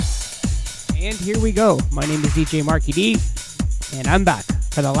And here we go. My name is DJ MARKY D, and I'm back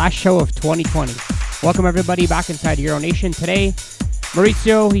for the last show of 2020. Welcome everybody back inside Euro Nation. Today,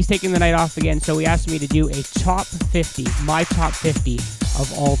 Maurizio, he's taking the night off again, so he asked me to do a top 50, my top 50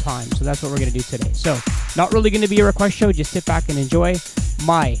 of all time. So that's what we're going to do today. So, not really going to be a request show, just sit back and enjoy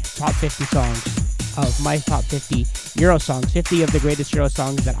my top 50 songs of my top 50 Euro songs, 50 of the greatest Euro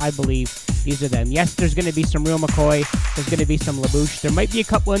songs that I believe these are them. Yes, there's going to be some Real McCoy, there's going to be some LaBouche, there might be a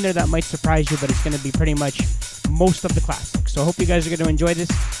couple in there that might surprise you, but it's going to be pretty much most of the classics. So I hope you guys are going to enjoy this.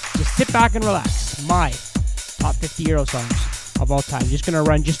 Just sit back and relax. My top 50 Euro songs of all time. Just going to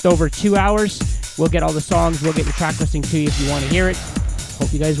run just over 2 hours. We'll get all the songs, we'll get the track listing to you if you want to hear it.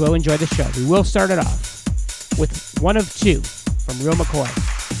 Hope you guys will enjoy the show. We will start it off with one of two from Real McCoy.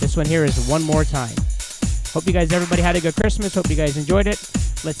 This one here is One More Time. Hope you guys, everybody had a good Christmas. Hope you guys enjoyed it.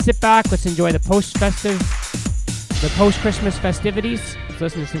 Let's sit back. Let's enjoy the post-Christmas festivities. Let's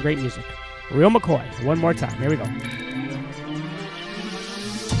listen to some great music. Real McCoy, One More Time. Here we go. One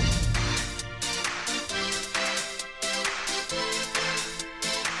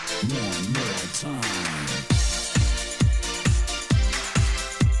more time.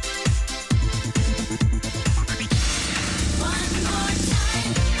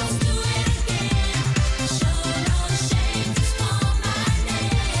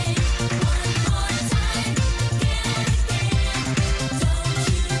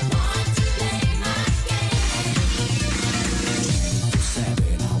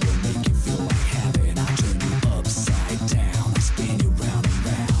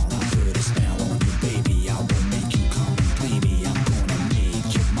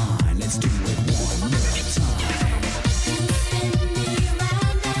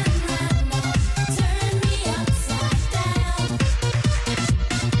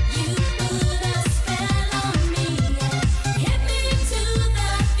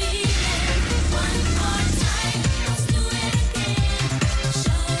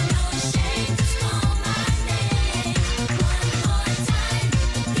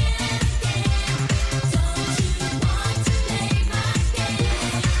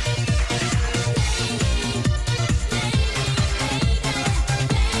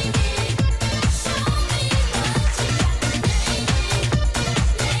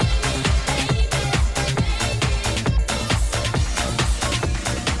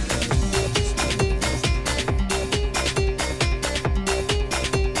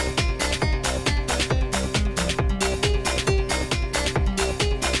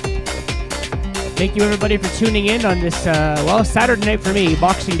 Thank you everybody for tuning in on this, Saturday night for me,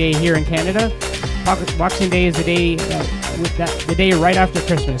 Boxing Day here in Canada. Boxing Day is the day, the day right after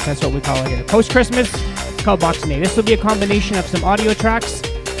Christmas. That's what we call it here. Post-Christmas, it's called Boxing Day. This will be a combination of some audio tracks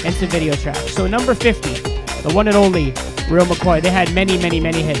and some video tracks. So number 50, the one and only Real McCoy. They had many, many,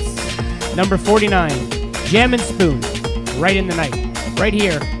 many hits. Number 49, Jam and Spoon, Right in the Night. Right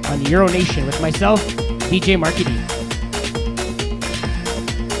here on Euro Nation with myself, DJ MARKY D.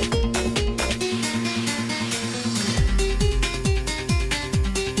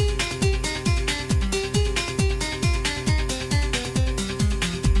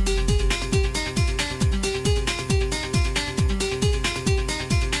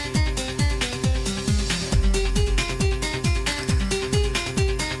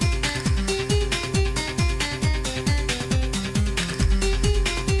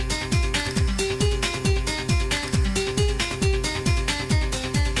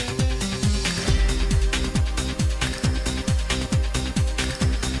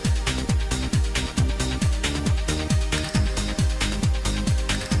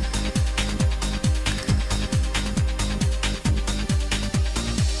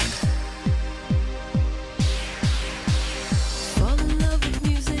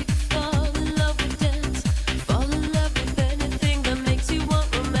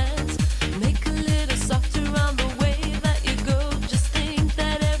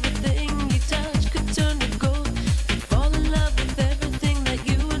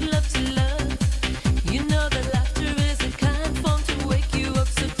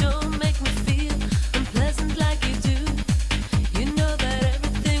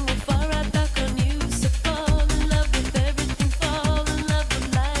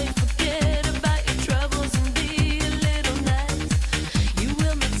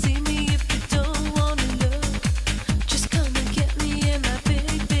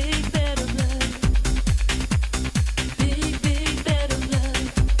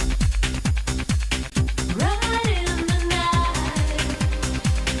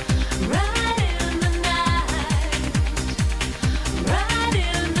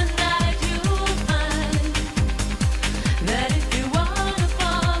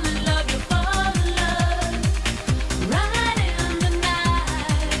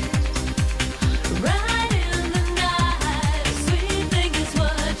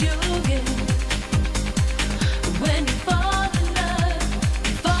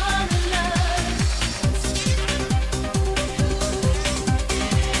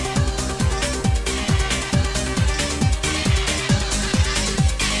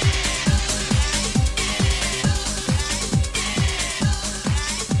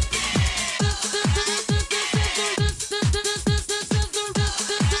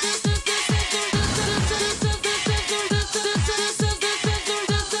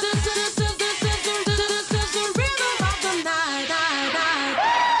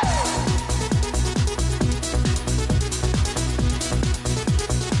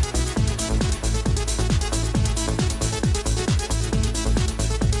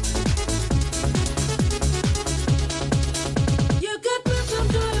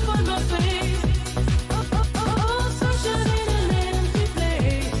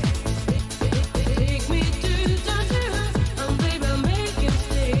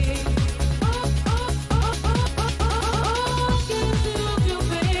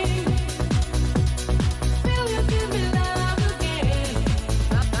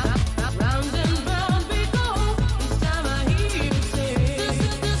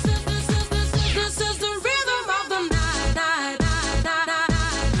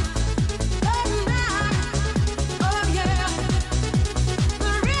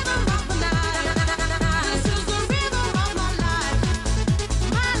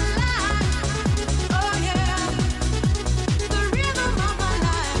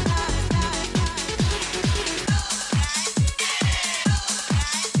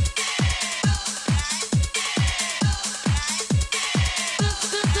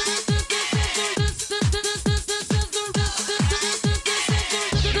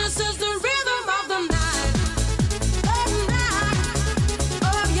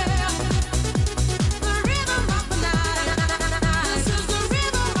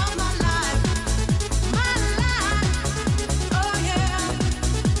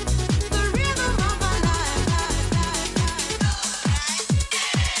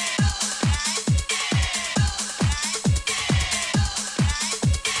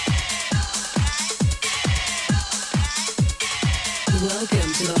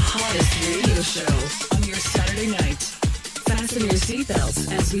 Welcome to the hottest radio show on your Saturday night. Fasten your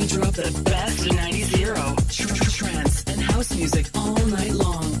seatbelts as we drop the best 90s Euro, trance, and house music all night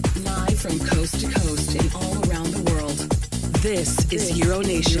long, live from coast to coast and all around the world. This is Euro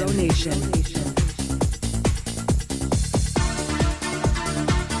Nation. Euro Nation.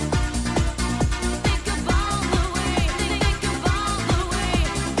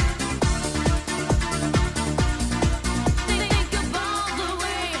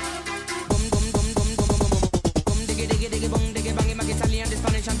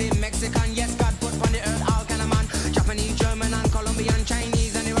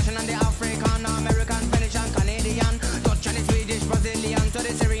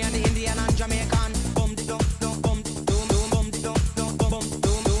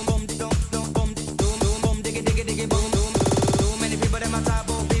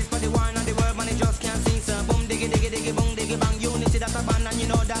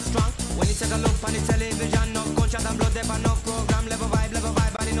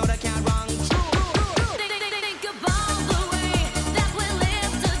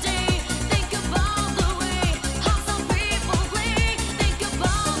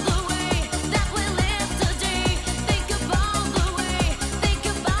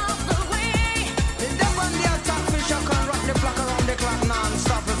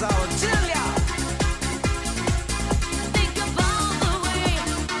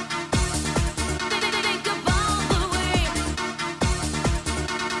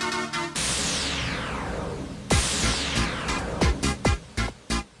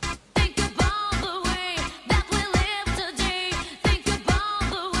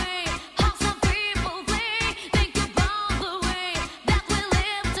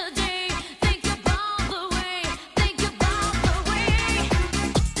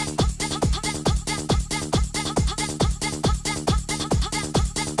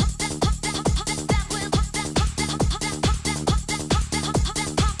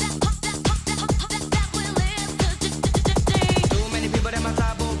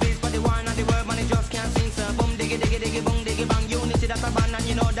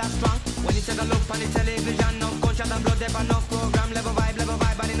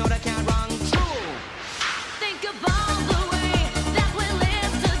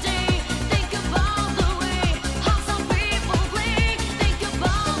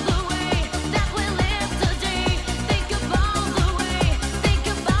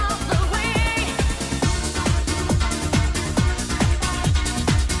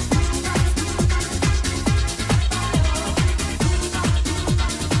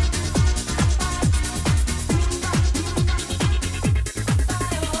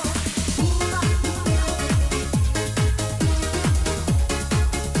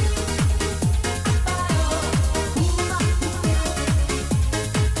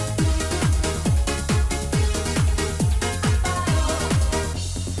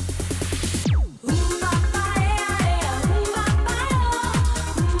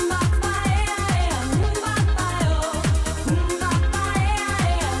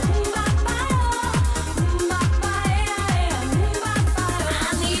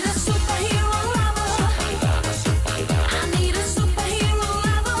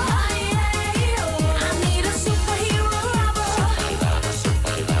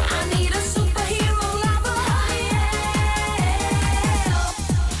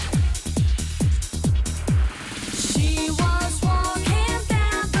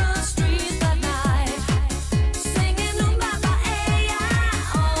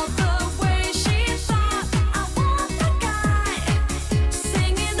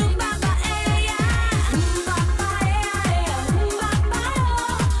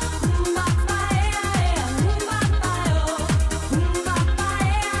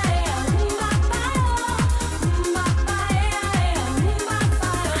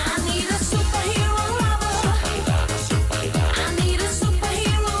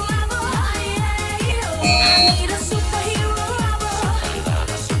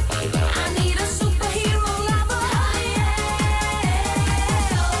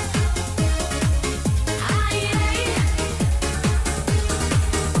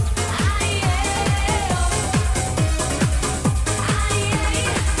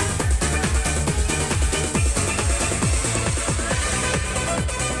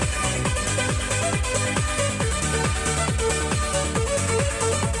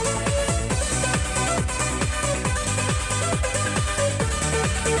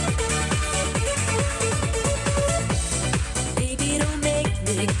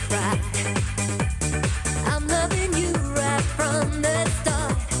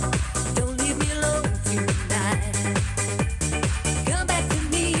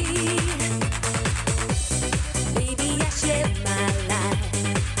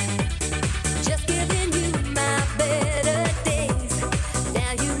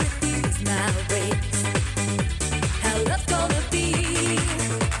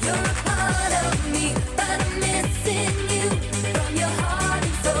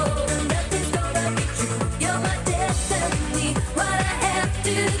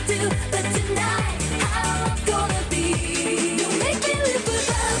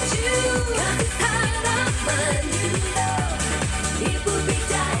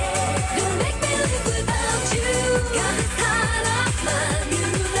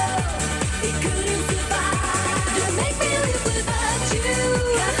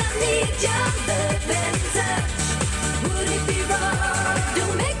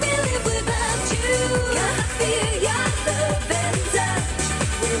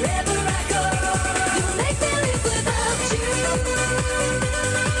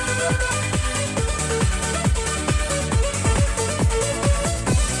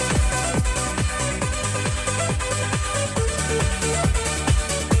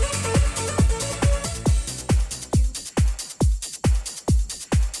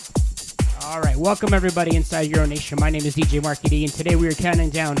 All right, welcome everybody inside Euro Nation. My name is DJ MARKY D, and today we are counting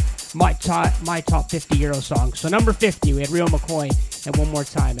down my top 50 Euro songs. So number 50, we had Real McCoy and One More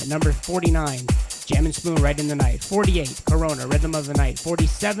Time. At number 49, Jam and Spoon, Right in the Night. 48, Corona, Rhythm of the Night.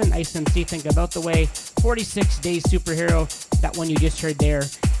 47, Ice MC, Think About the Way. 46, Days Superhero, that one you just heard there.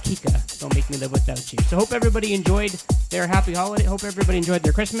 Kika, Don't Make Me Live Without You. So hope everybody enjoyed their happy holiday. Hope everybody enjoyed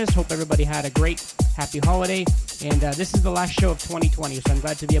their Christmas. Hope everybody had a great happy holiday. And this is the last show of 2020, so I'm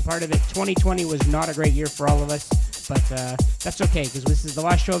glad to be a part of it. 2020 was not a great year for all of us, but that's okay, because this is the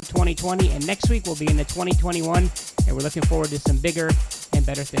last show of 2020, and next week we'll be into 2021, and we're looking forward to some bigger and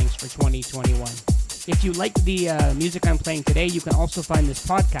better things for 2021. If you like the music I'm playing today, you can also find this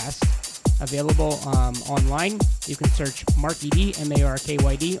podcast available online. You can search Marky D,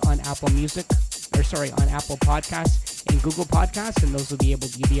 MARKYD, on Apple Music, on Apple Podcasts and Google Podcasts, and you'll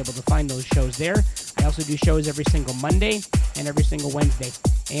be able to find those shows there. I also do shows every single Monday and every single Wednesday.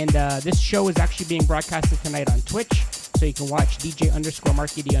 And this show is actually being broadcasted tonight on Twitch, so you can watch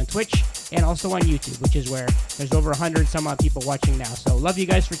DJ_Marky D on Twitch and also on YouTube, which is where there's over 100 some odd people watching now. So love you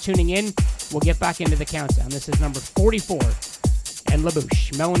guys for tuning in. We'll get back into the countdown. This is number 44, and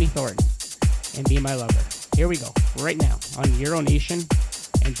LaBouche, Melanie Thornton, and Be My Lover. Here we go, right now on Euro Nation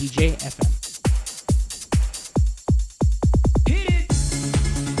and DJ FM.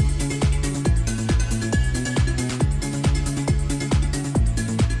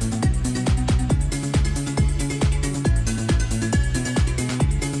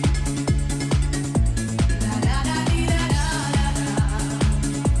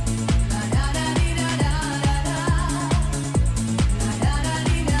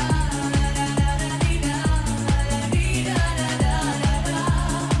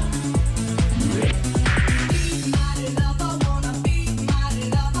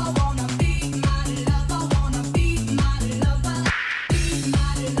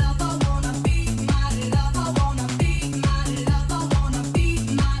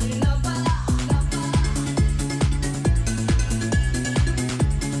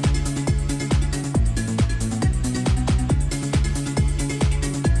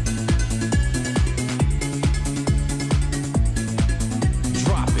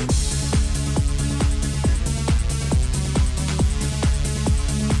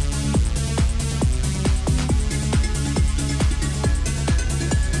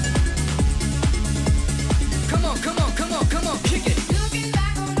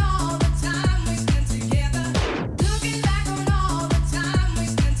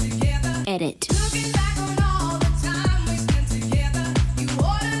 Edit.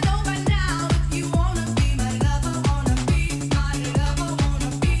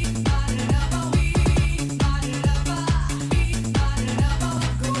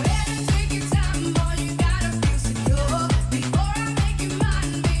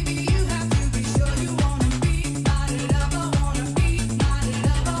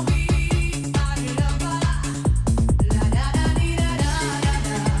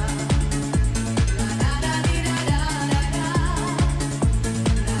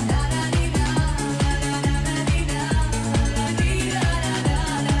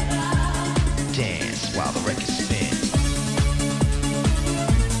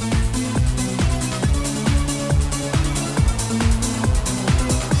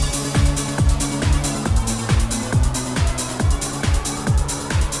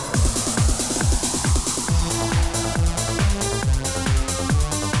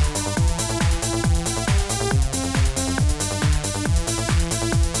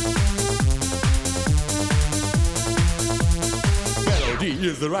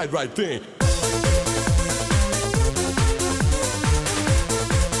 Is the right thing.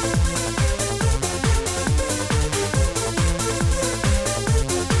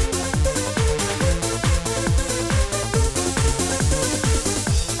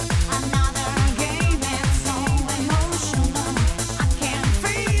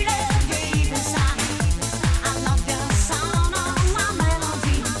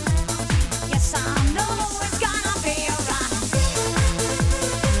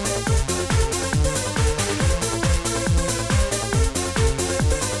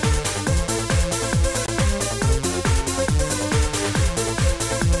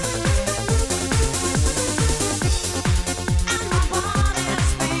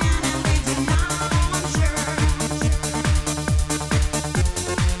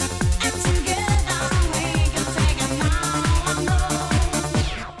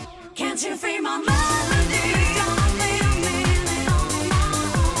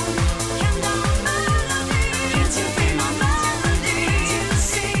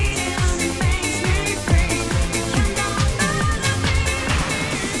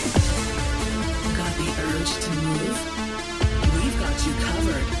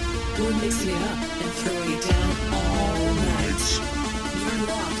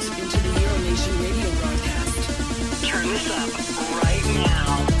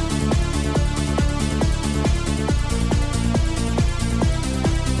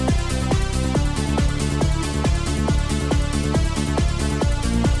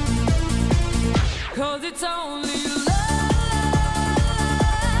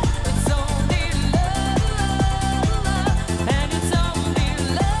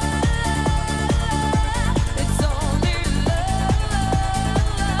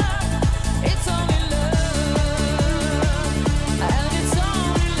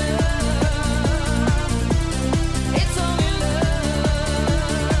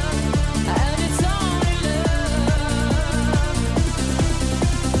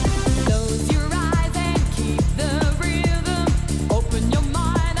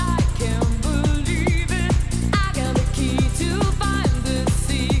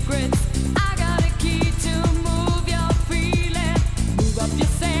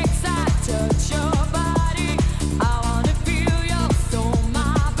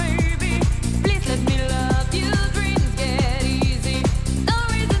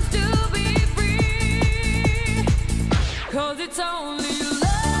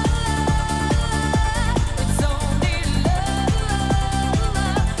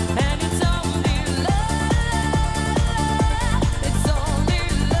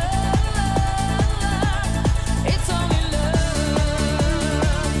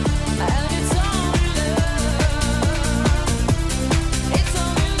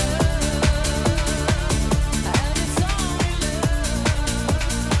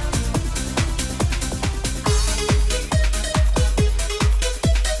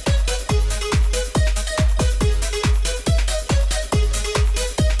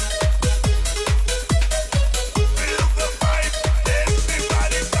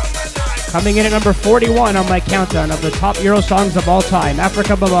 Coming in at number 41 on my countdown of the top Euro songs of all time,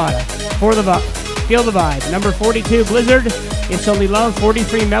 Africa Bambaataa. Feel the Vibe. Number 42, Blizzard, It's Only Love.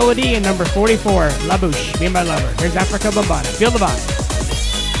 43, Melody. And number 44, La Bouche, Me and My Lover. Here's Africa Bambaataa. Feel the Vibe.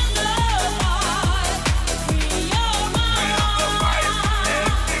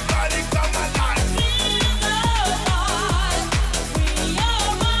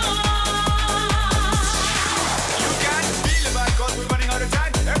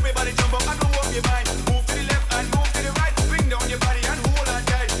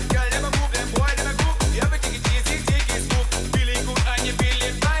 Feeling good and you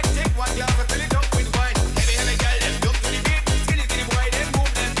feeling fine. Take one glass and fill it up with wine. Heavy, heavy, girl, them jump to the beat. Skinny, skinny boy.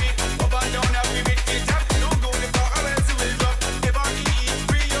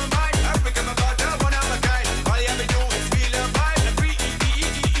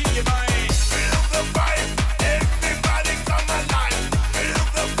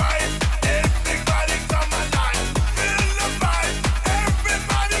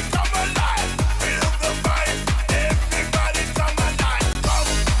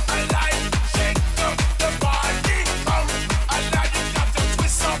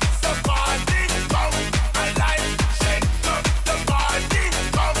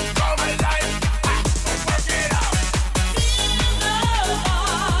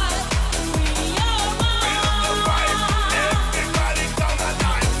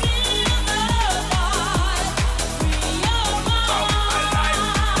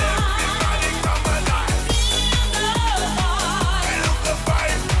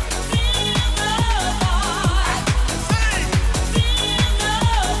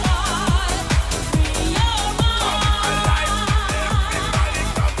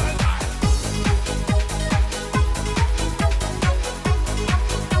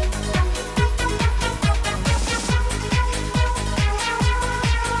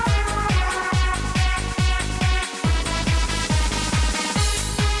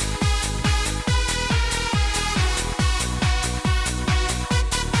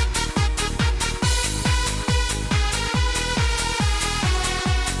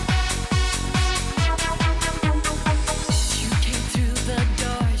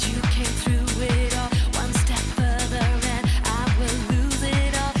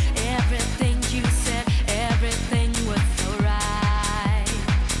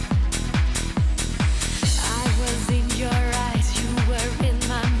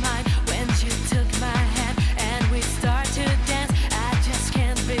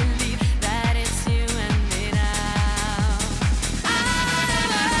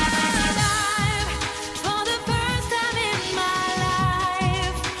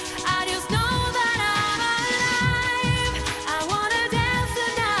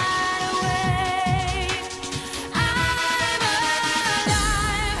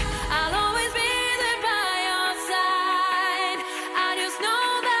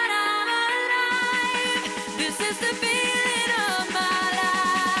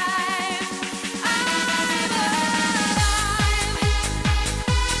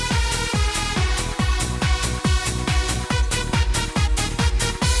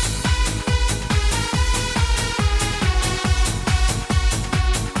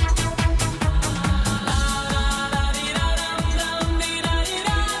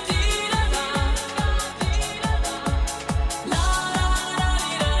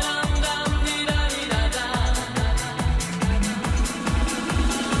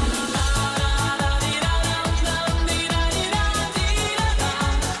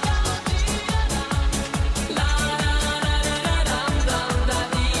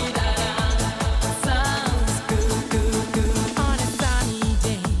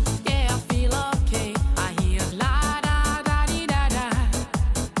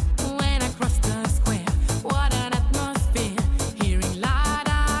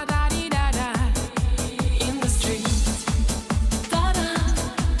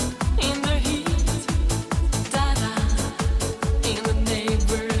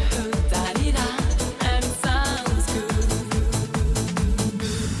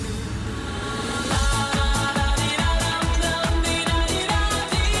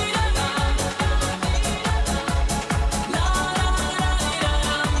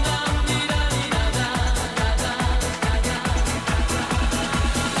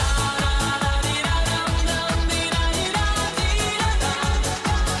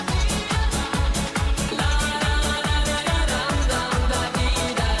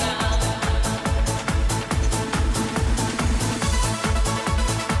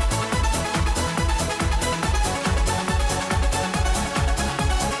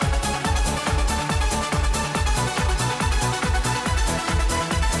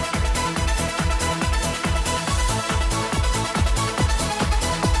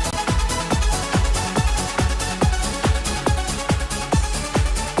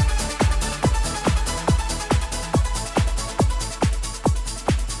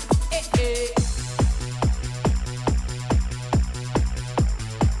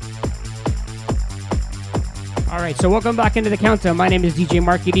 Alright, so welcome back into the countdown. My name is DJ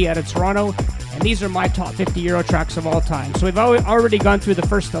MARKY D out of Toronto, and these are my top 50 Euro tracks of all time. So we've already gone through the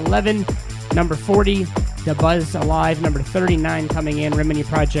first 11. Number 40, The Buzz Alive. Number 39 coming in, Rimini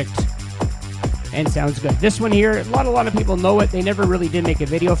Project, and Sounds Good. This one here, a lot of people know it. They never really did make a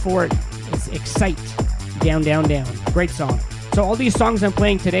video for it. It's Excite, Down, Down, Down. Great song. So all these songs I'm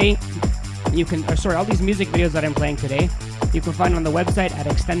playing today, all these music videos that I'm playing today, you can find on the website at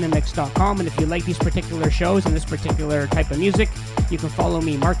extendedmix.com. And if you like these particular shows and this particular type of music, you can follow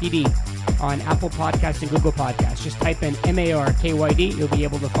me, Marky D, on Apple Podcasts and Google Podcasts. Just type in MARKYD. You'll be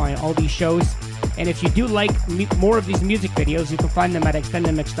able to find all these shows. And if you do like more of these music videos, you can find them at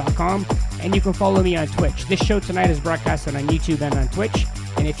extendedmix.com. And you can follow me on Twitch. This show tonight is broadcasted on YouTube and on Twitch.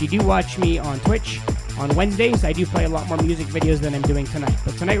 And if you do watch me on Twitch, on Wednesdays, I do play a lot more music videos than I'm doing tonight.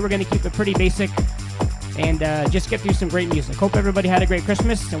 But tonight we're going to keep it pretty basic and just get through some great music. Hope everybody had a great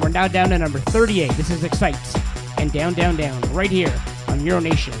Christmas. And we're now down to number 38. This is Excite and Down, Down, Down right here on Euro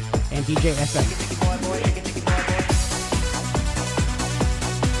Nation and DJ FM.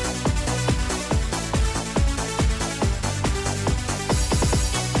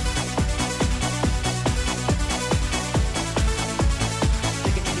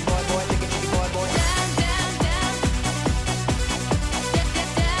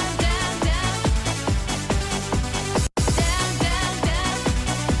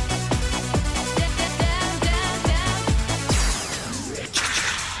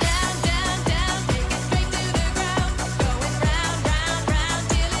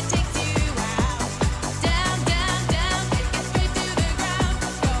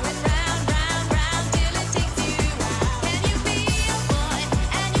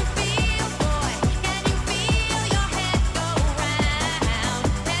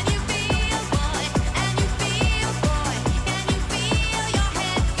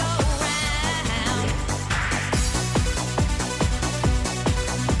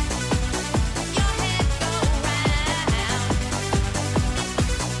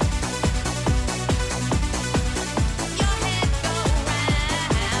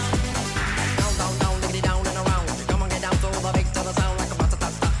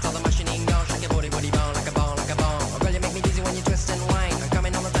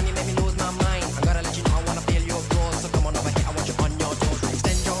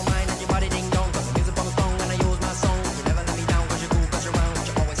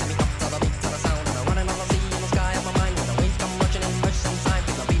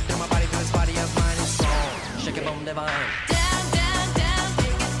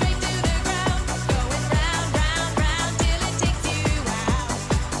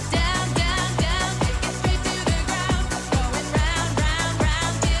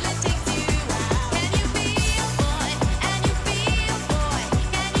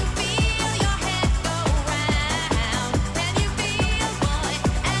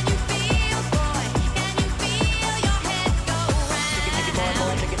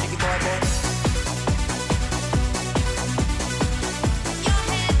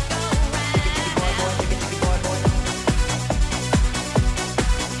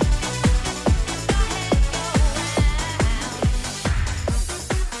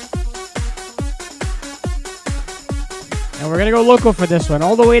 We're going to go local for this one,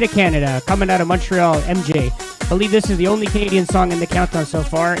 all the way to Canada, coming out of Montreal, MJ. I believe this is the only Canadian song in the countdown so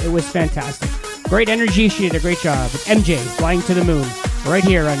far. It was fantastic. Great energy, she did a great job. It's MJ, Flying to the Moon, right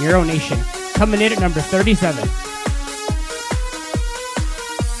here on Euro Nation. Coming in at number 37.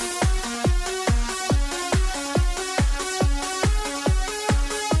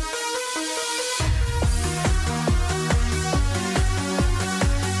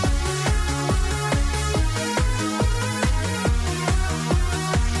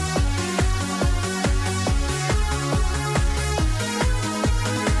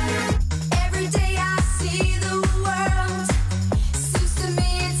 Seems to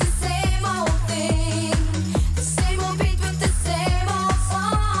me it's the same old thing.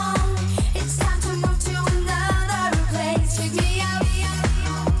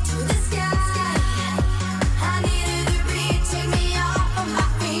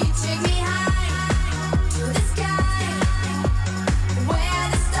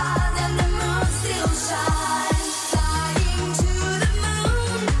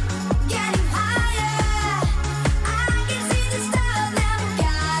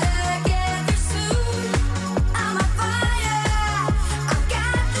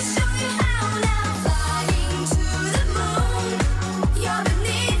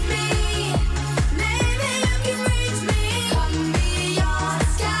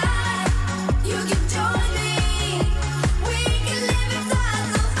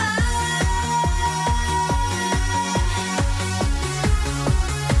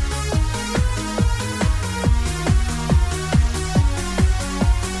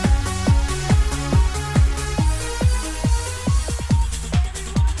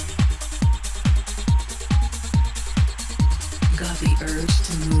 itch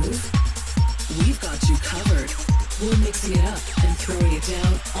to move? We've got you covered. We're mixing it up and throwing it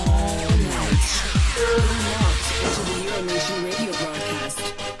down all night. You're locked into the Euro Nation radio broadcast.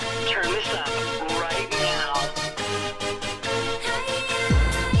 Turn this up right now.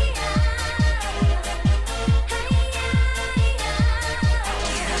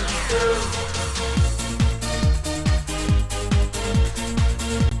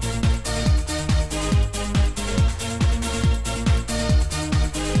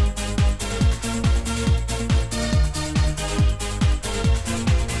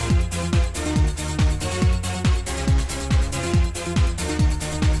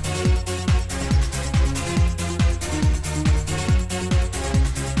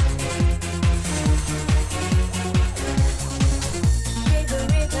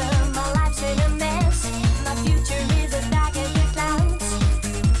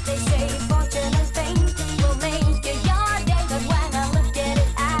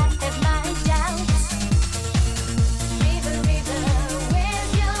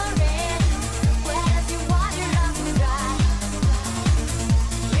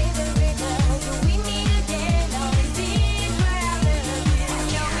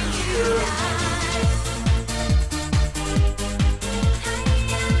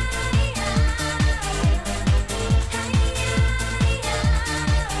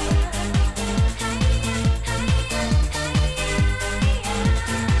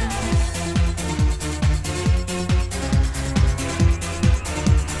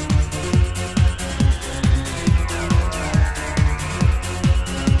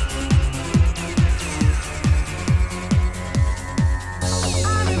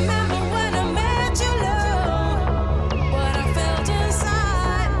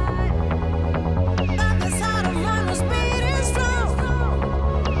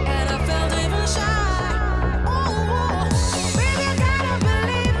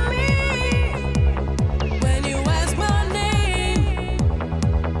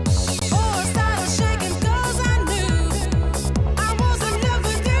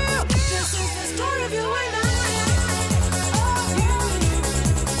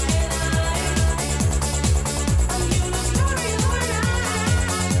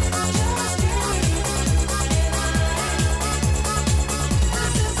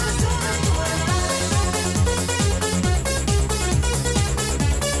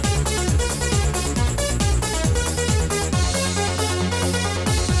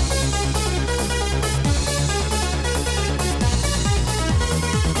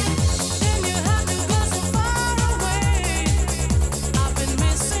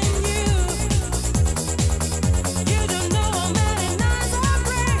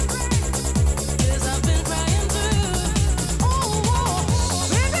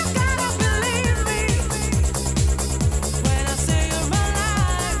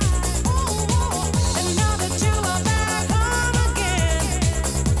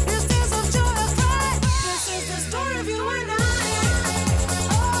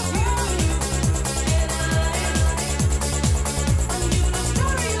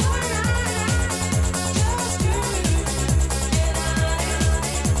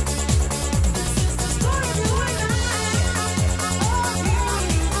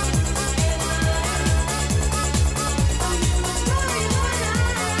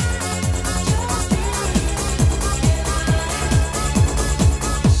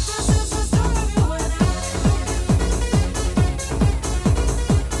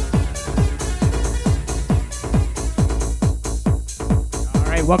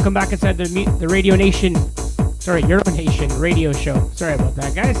 Welcome back inside the Radio Nation, Euro Nation radio show. Sorry about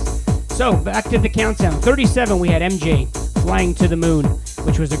that, guys. So, back to the countdown. 37, we had MJ, Flying to the Moon,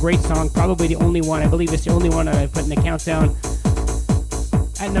 which was a great song. Probably the only one, I believe it's the only one I put in the countdown.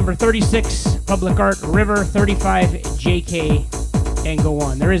 At number 36, Public Art, River. 35, JK, and go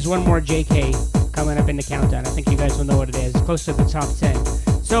on. There is one more JK coming up in the countdown. I think you guys will know what it is. Close to the top 10.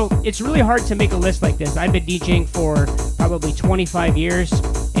 So, it's really hard to make a list like this. I've been DJing for probably 25 years,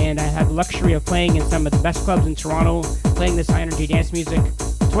 and I have the luxury of playing in some of the best clubs in Toronto, playing this high-energy dance music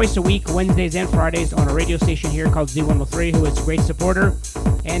twice a week, Wednesdays and Fridays, on a radio station here called Z103, who is a great supporter.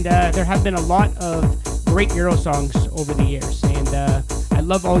 And there have been a lot of great Euro songs over the years, and I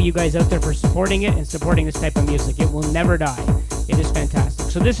love all you guys out there for supporting it and supporting this type of music. It will never die. It is fantastic.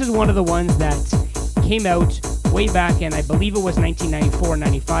 So this is one of the ones that came out way back in, I believe it was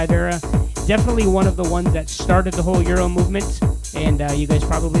 1994-95 era. Definitely one of the ones that started the whole Euro movement, and you guys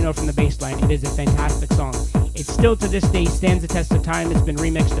probably know from the bass line, it is a fantastic song. It still to this day stands the test of time. It's been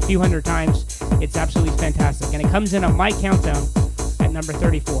remixed a few hundred times. It's absolutely fantastic, and it comes in on my countdown at number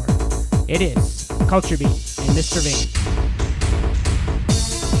 34. It is Culture Beat and Mr. Vane.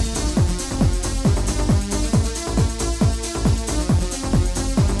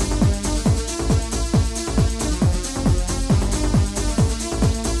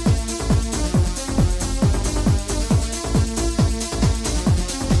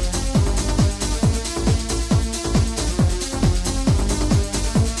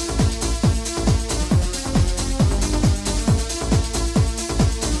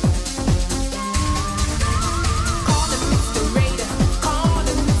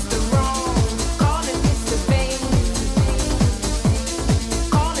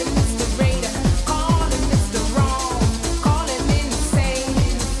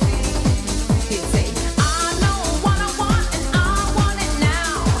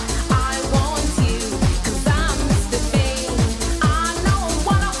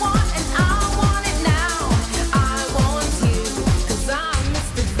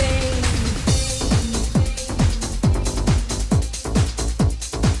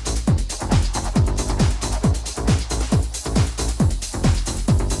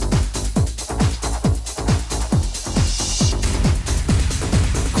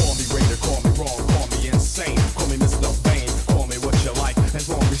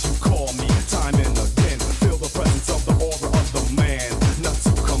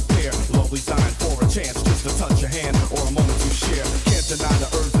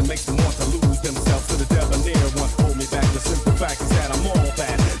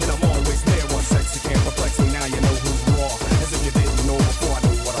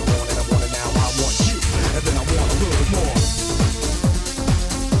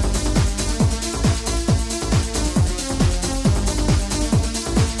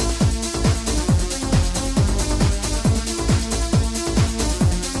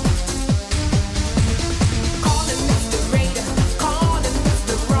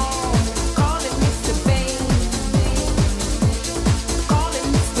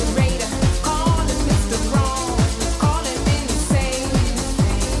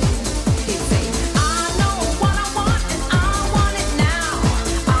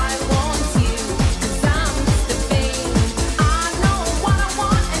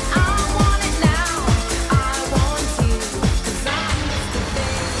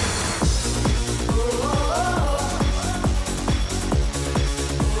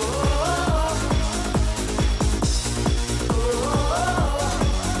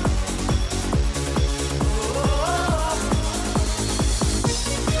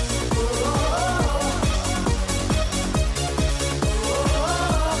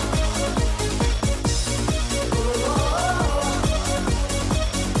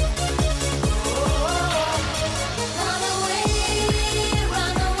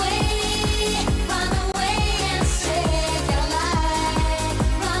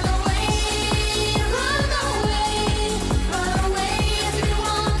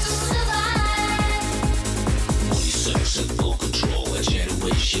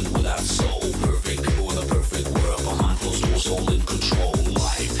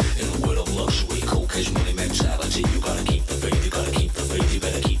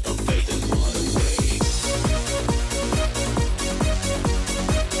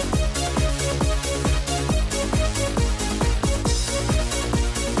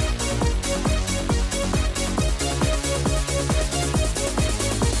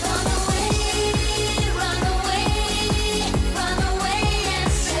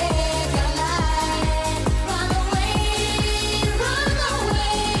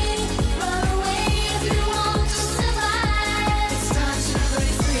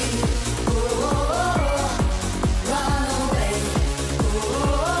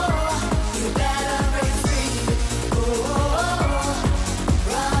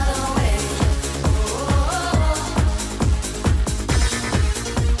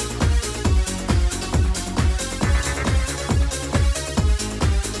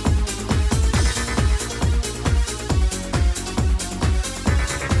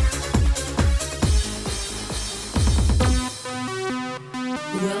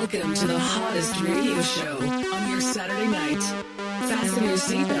 Welcome to the hottest radio show on your Saturday night. Fasten your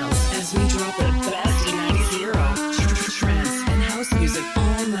seatbelts as we drop the best in 90s, trance, and house music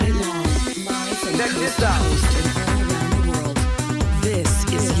all night long. Live from coast to coast and all around the world.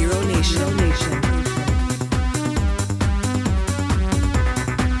 This is Euro Nation.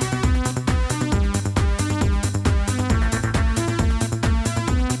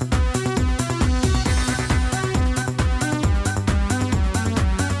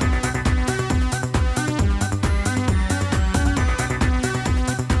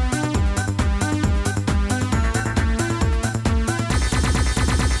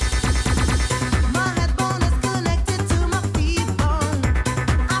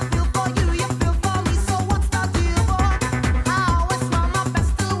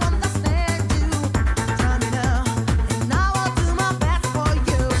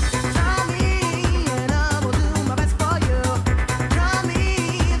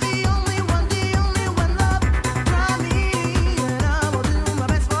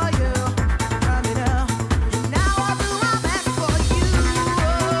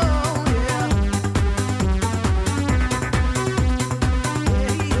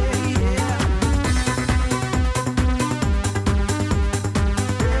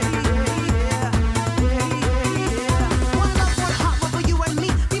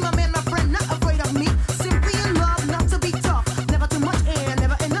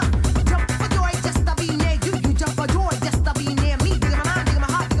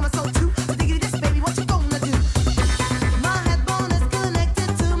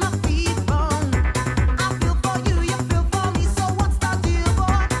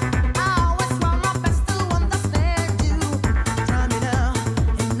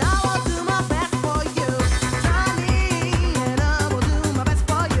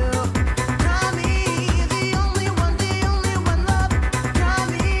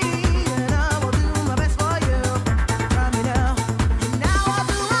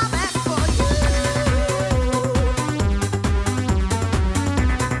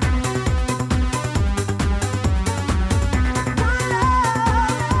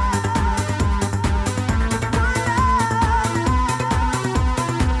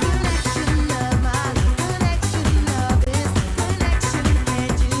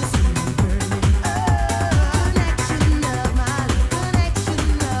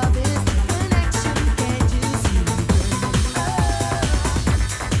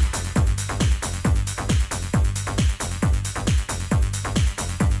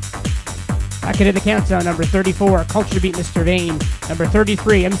 Into the countdown, number 34, Culture Beat Mr. Vane. Number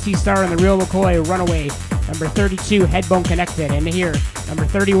 33, MC Star and the Real McCoy, Runaway. Number 32, Headbone Connected. And here, number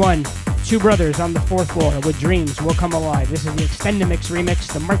 31, Two Brothers on the Fourth Floor with Dreams Will Come Alive. This is the Extended Mix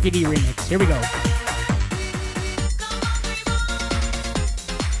remix, the Marky D remix. Here we go.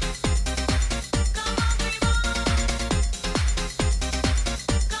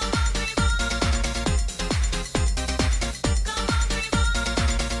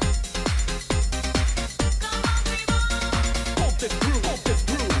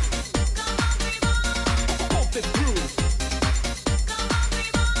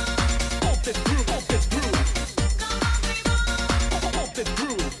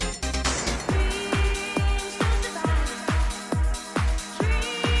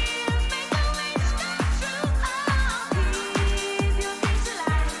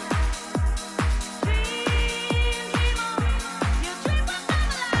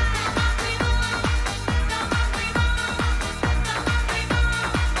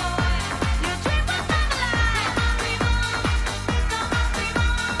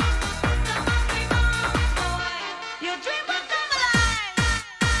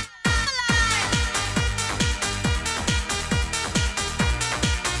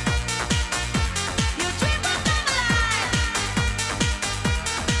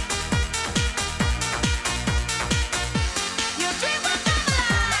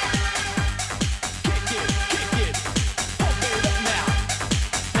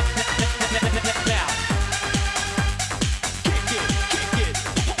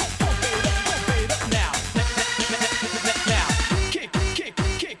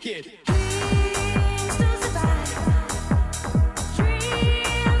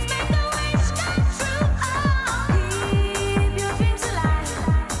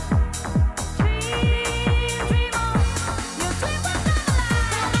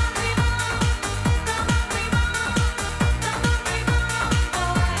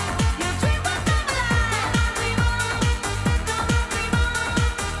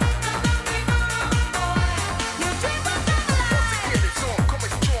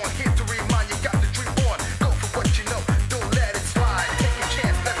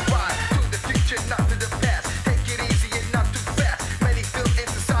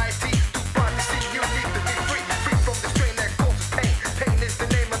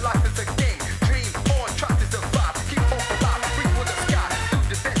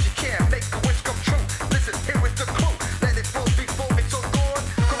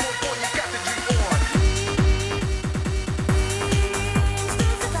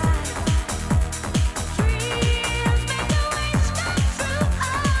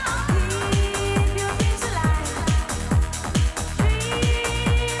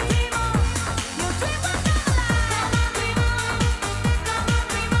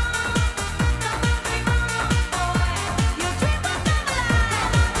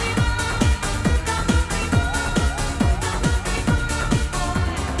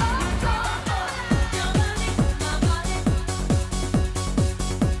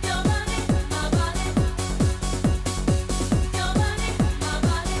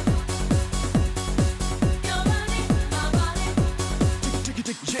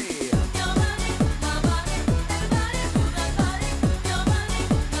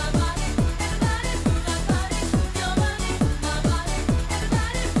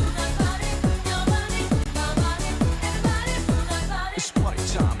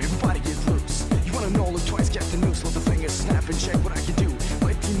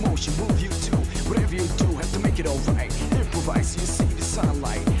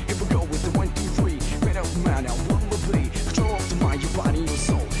 sunlight. Here we go with the 1, 2, 3. Red up man, now what will be? Control of the mind, your body, your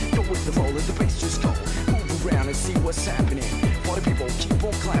soul. Go with the roll, let the bass just go. Move around and see what's happening. Party people keep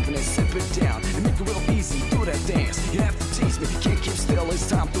on clapping and sip it down and make it real easy. Do that dance. You have to tease me, can't keep still. It's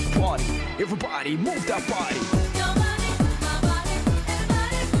time to party. Everybody, move that body.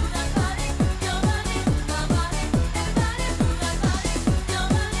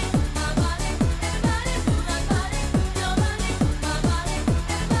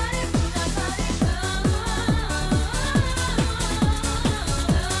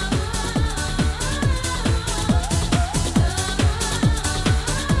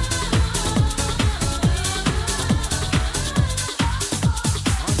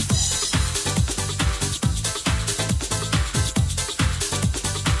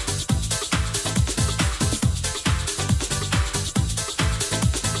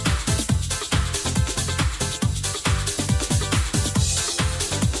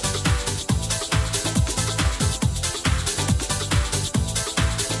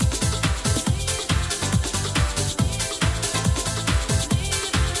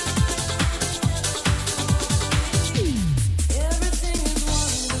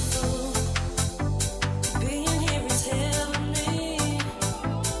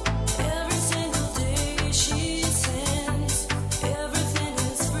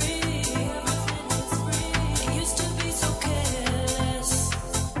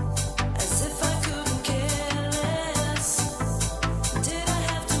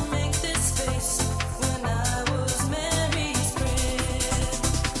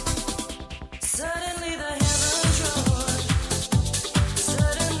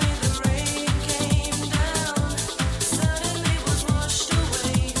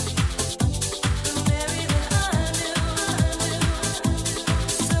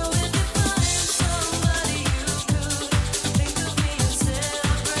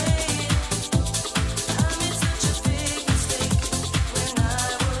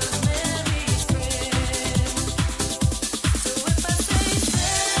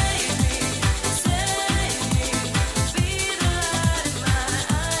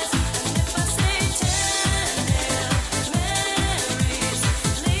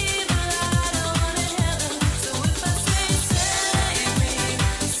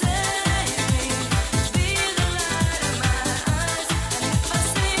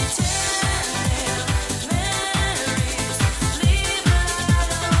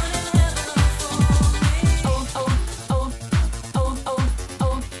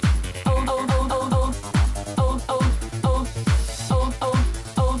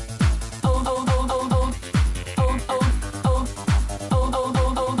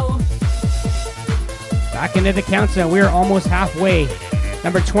 Into the countdown. We are almost halfway.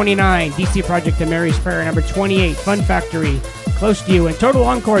 Number 29, DC Project and Mary's Prayer. Number 28, Fun Factory, Close to You. And Total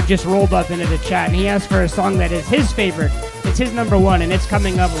Encore just rolled up into the chat, and he asked for a song that is his favorite. It's his number one, and it's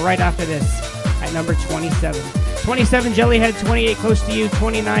coming up right after this at number 27. 27, Jellyhead. 28, Close to You.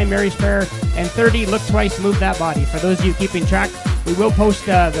 29, Mary's Prayer. And 30, Look Twice, Move That Body. For those of you keeping track, we will post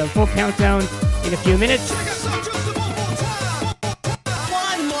the full countdown in a few minutes.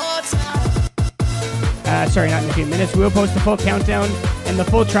 Sorry, not in a few minutes. We will post the full countdown and the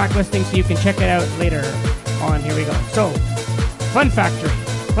full track listing so you can check it out later on. Here we go. So, Fun Factory,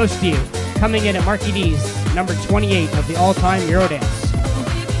 Close to You, coming in at Marky D's number 28 of the all-time Eurodance.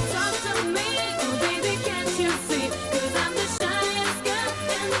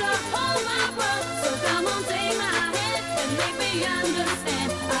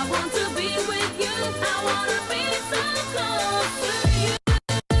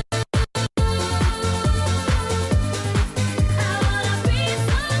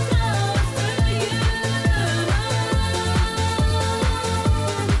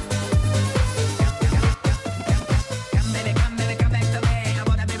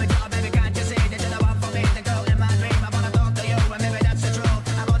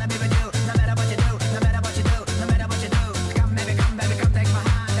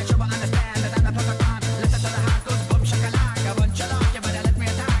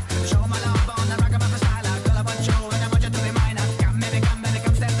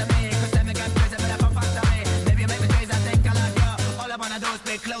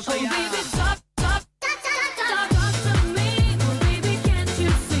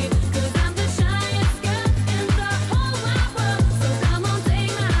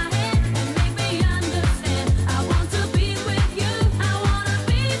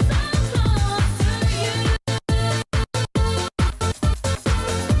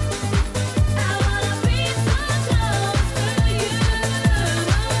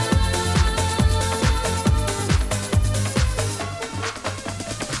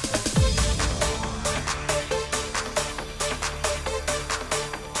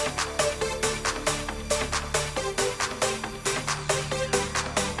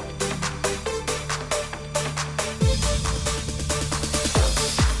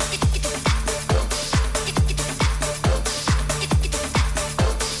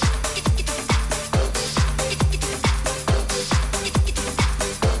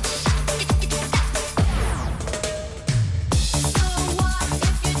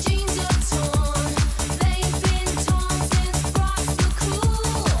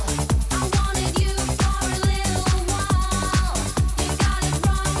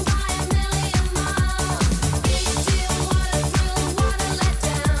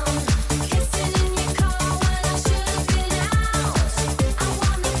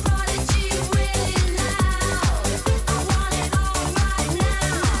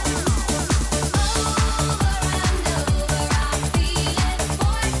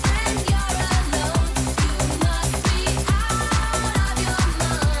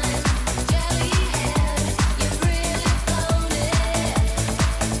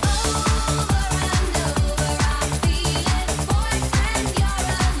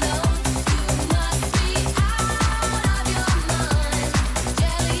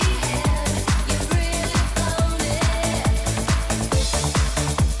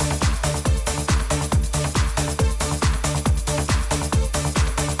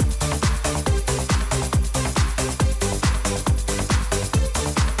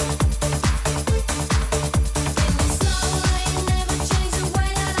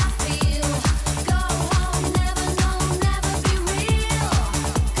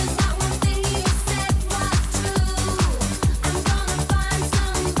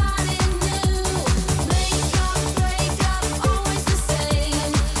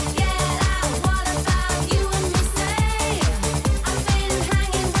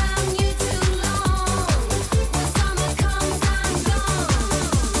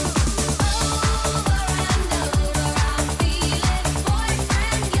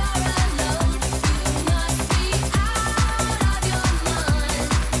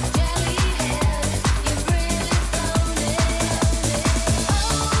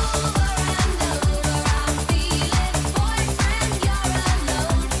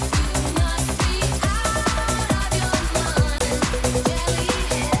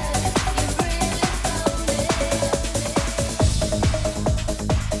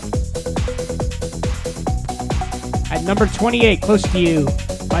 Number 28, Close to You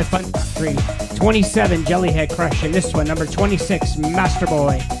by Fun Factory. 27, Jellyhead Crush. And this one, number 26, Master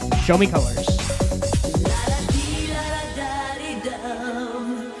Boy, Show Me Colors.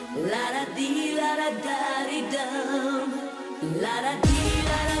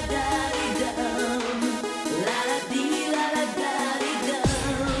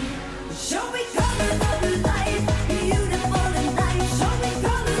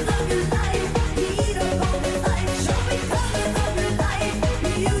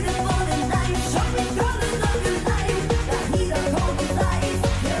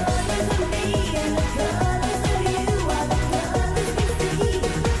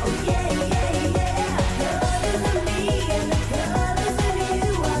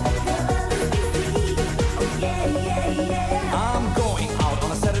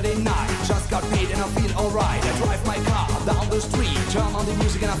 Turn on the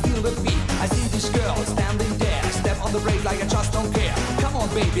music and I feel the beat. I see this girl standing there. Step on the brake like I just don't care. Come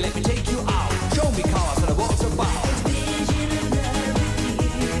on, baby, let me take you out. Show me colors and what's about.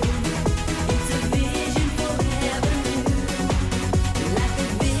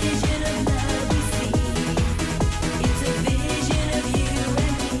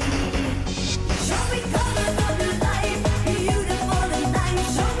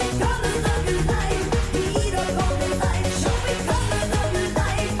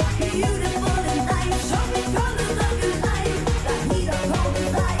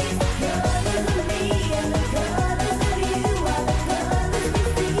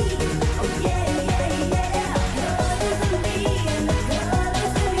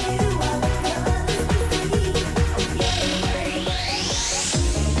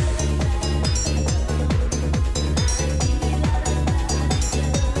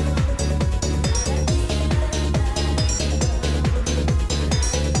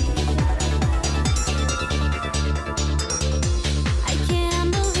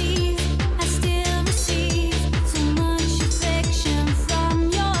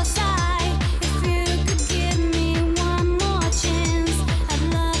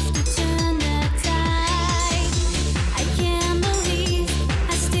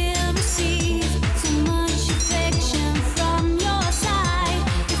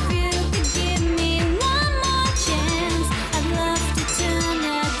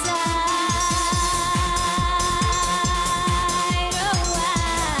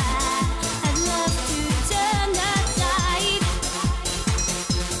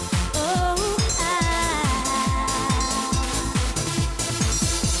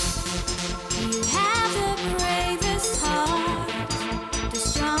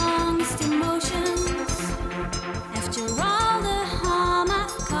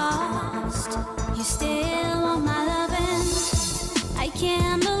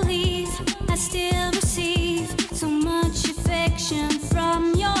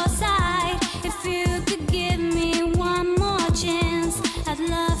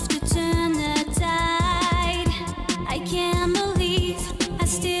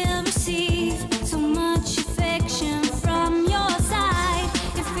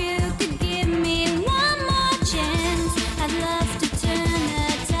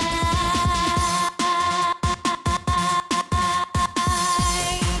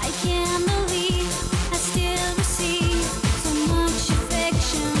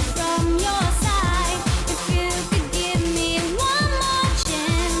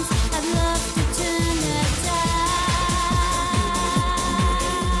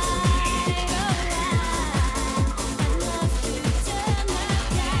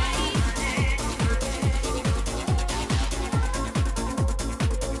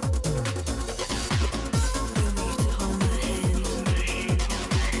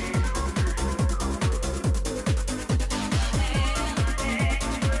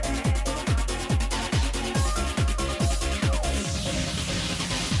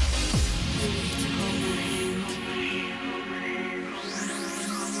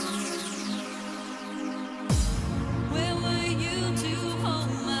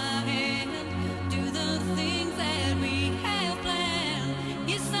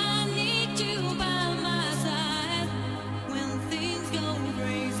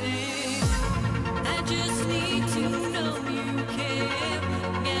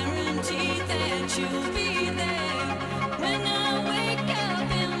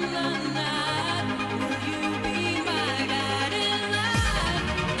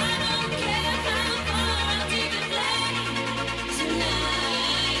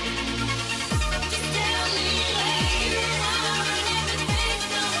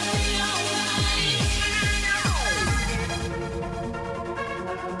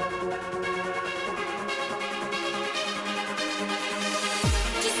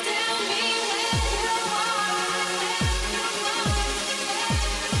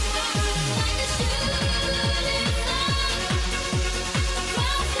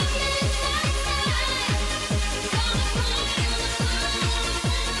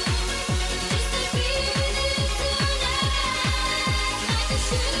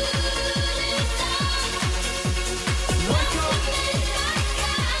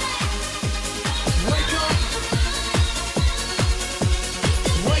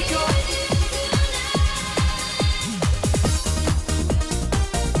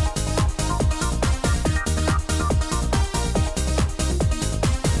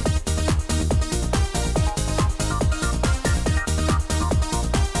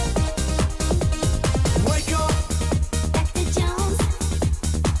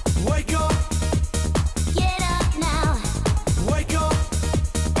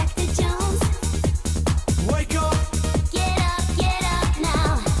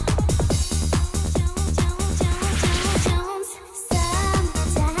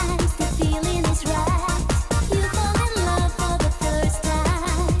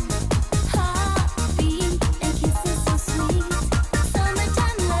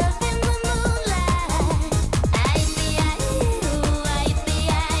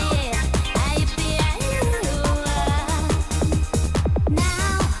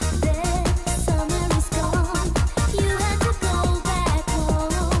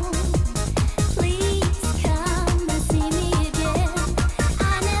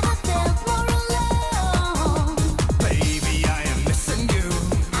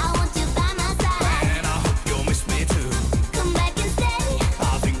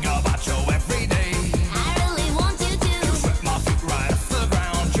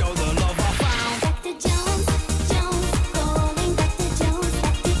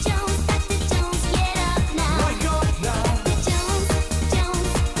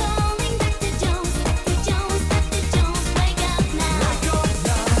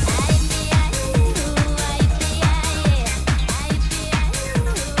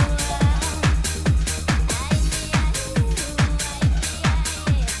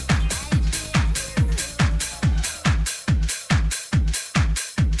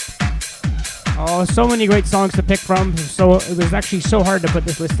 Oh, so many great songs to pick from. So it was actually so hard to put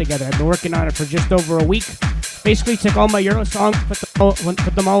this list together. I've been working on it for just over a week. Basically took all my Euro songs,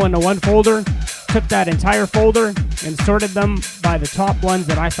 put them all into one folder, took that entire folder and sorted them by the top ones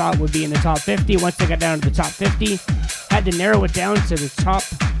that I thought would be in the top 50. Once I got down to the top 50, had to narrow it down to the top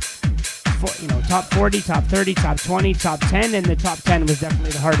 40, top 30, top 20, top 10, and the top 10 was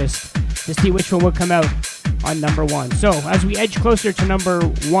definitely the hardest to see which one would come out on number 1. So as we edge closer to number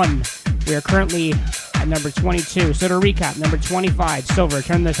 1, we are currently at number 22. So to recap, number 25, Silver,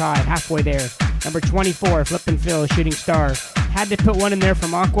 Turn the Tide, halfway there. Number 24, Flippin' Phil, Shooting Star. Had to put one in there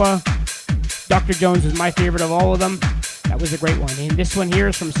from Aqua. Dr. Jones was my favorite of all of them. That was a great one. And this one here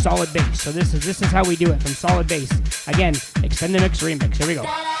is from Solid Bass. So this is how we do it, from Solid Bass. Again, Extended Mix Remix. Here we go.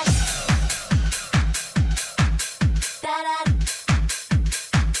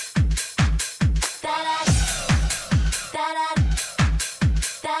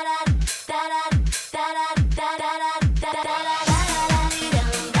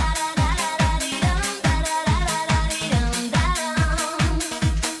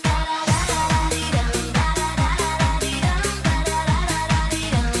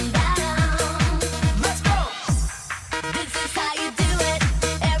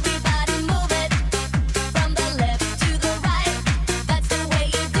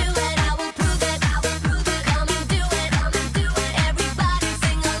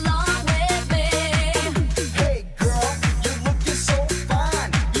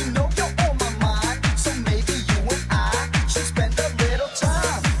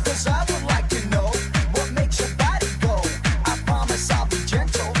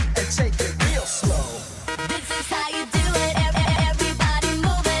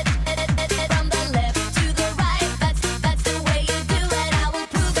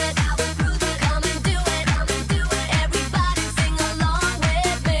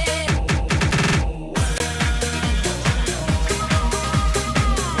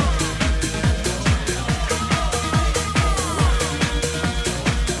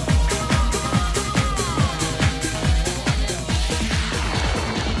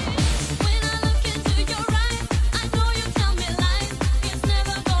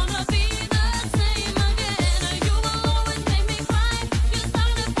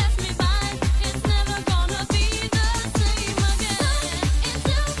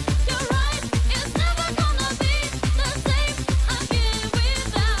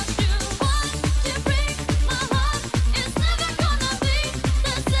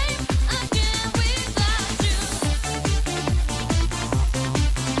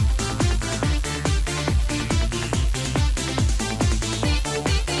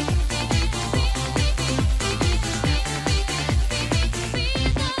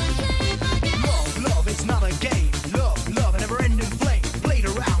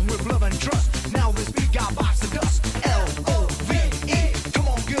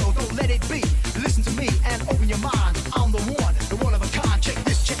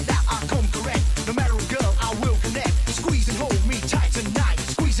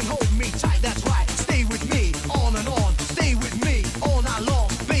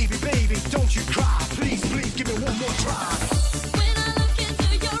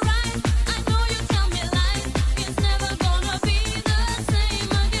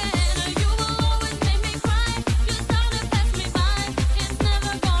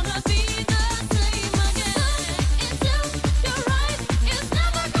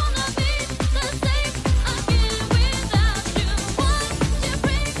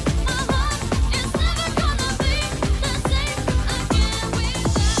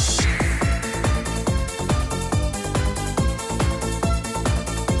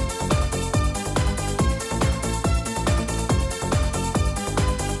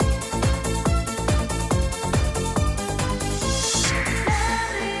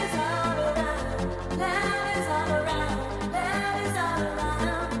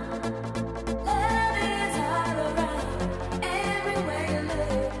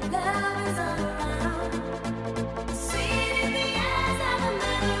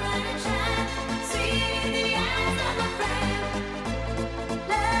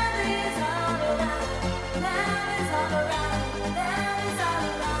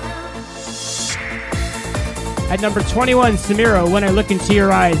 At number 21, Samira, When I Look Into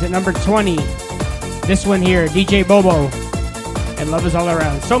Your Eyes. At number 20, this one here, DJ Bobo, and Love Is All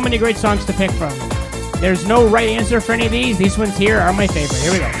Around. So many great songs to pick from. There's no right answer for any of these. These ones here are my favorite.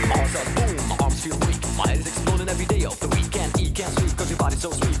 Here we go.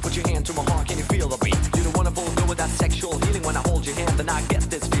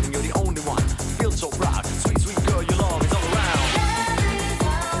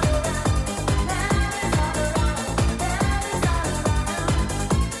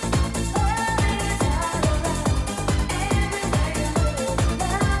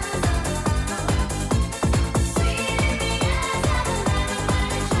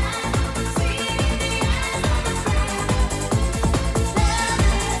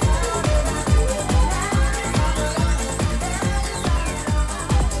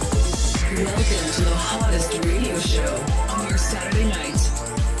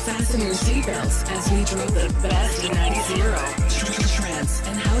 Fasten your seatbelts as we drop the best of 90s, trance,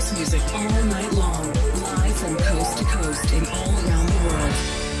 and house music all night long, live from coast to coast and all around the world.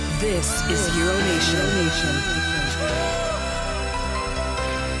 This is Euro Nation.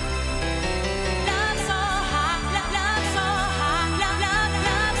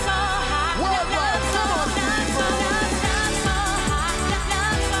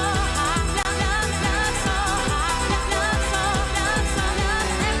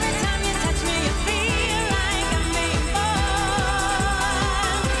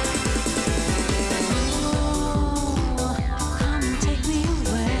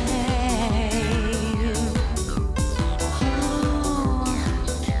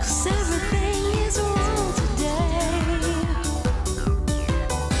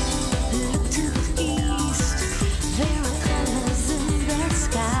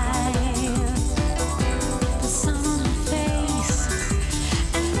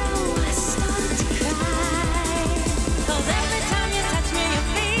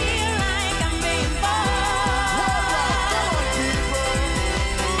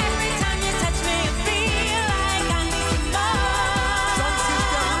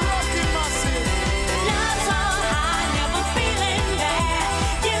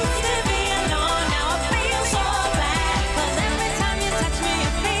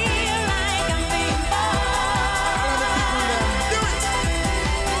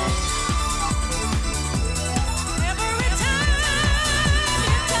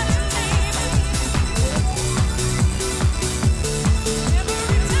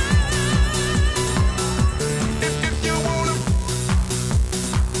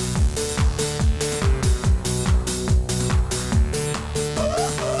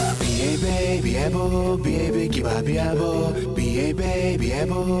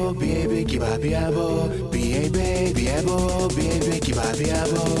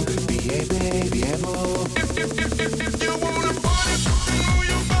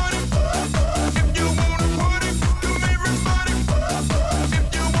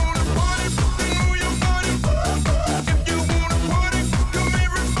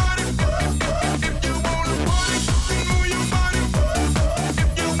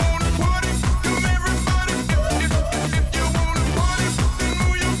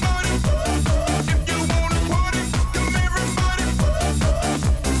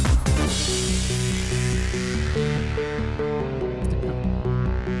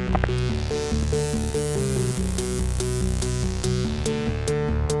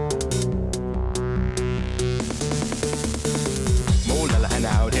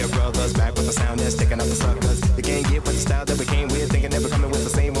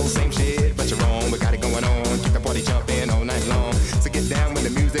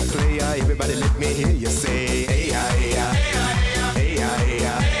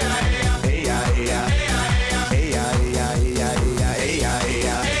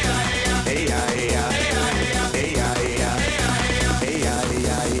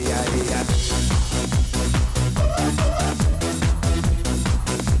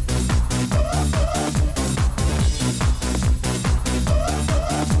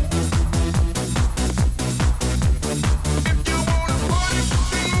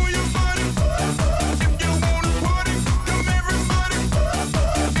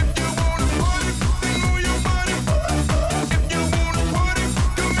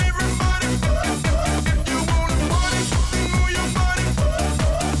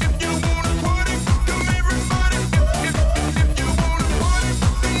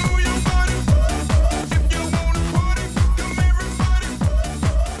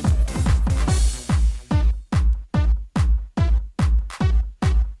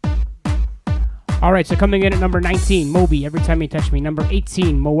 All right, so coming in at number 19, Moby, Every Time You Touch Me. Number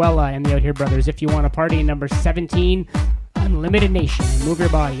 18, Moella and the Out Here Brothers, If You Want to Party. Number 17, Unlimited Nation, and Move Your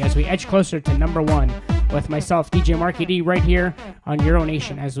Body, as we edge closer to number 1 with myself, DJ Marky D, right here on Euro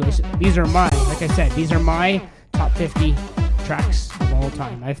Nation. These are my, like I said, these are my top 50 tracks of all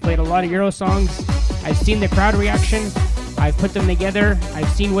time. I've played a lot of Euro songs. I've seen the crowd reaction. I've put them together. I've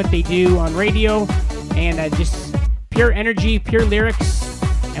seen what they do on radio, and just pure energy, pure lyrics,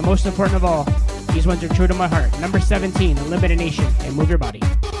 and most important of all, these ones are true to my heart. Number 17, Unlimited Nation, and Move Your Body.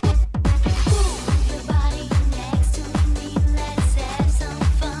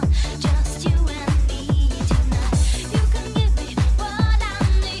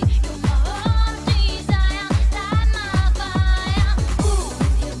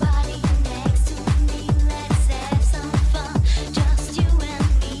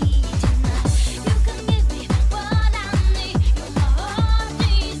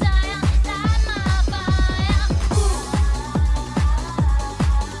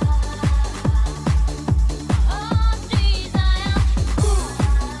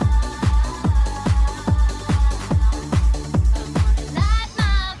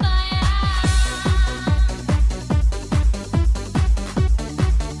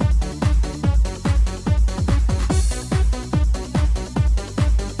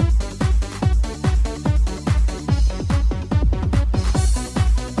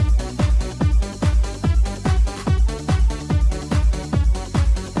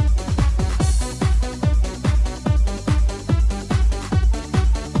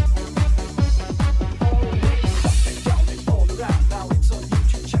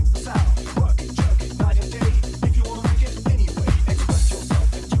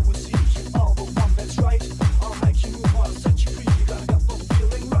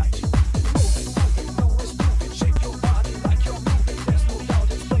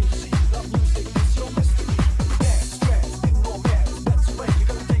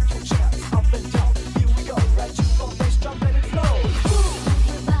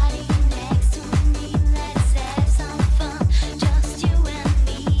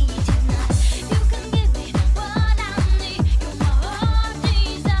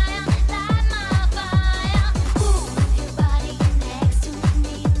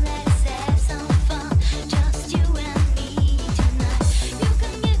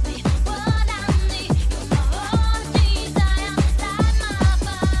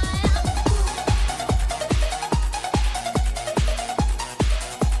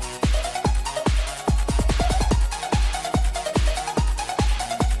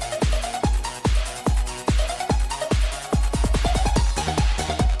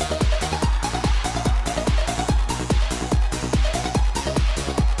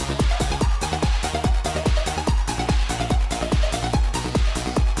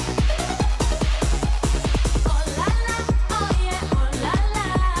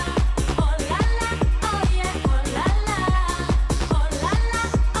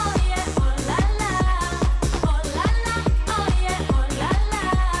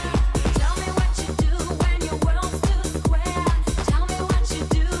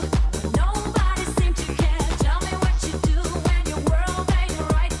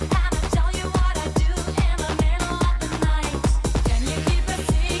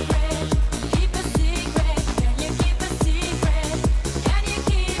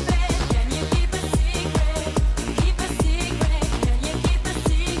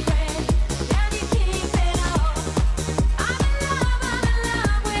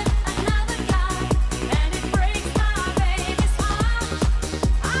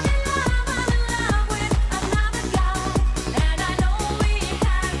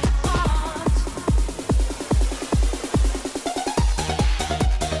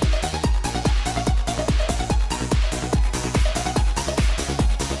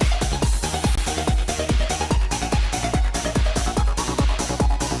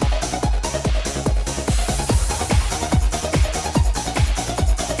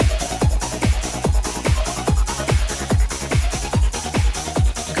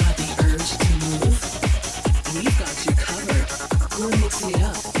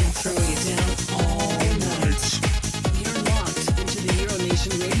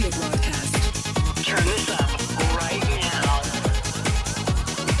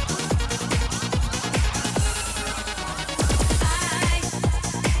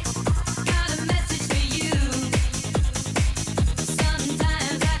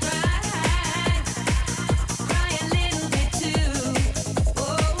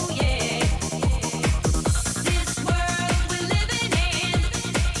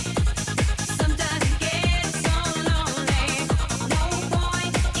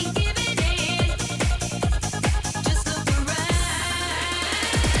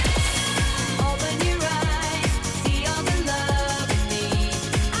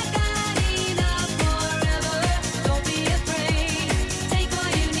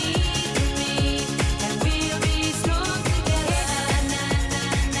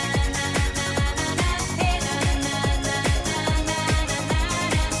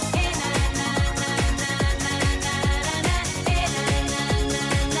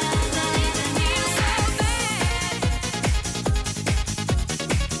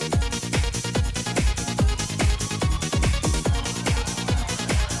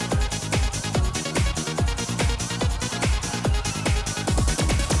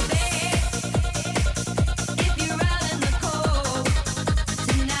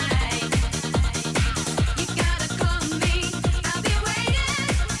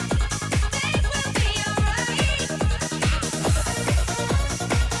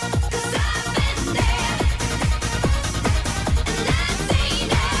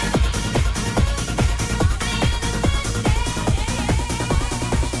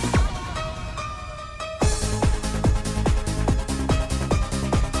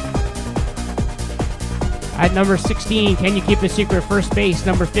 At number 16, Can You Keep a Secret? First Base.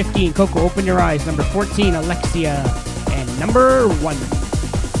 Number 15, Coco, Open Your Eyes. Number 14, Alexia. And number 1.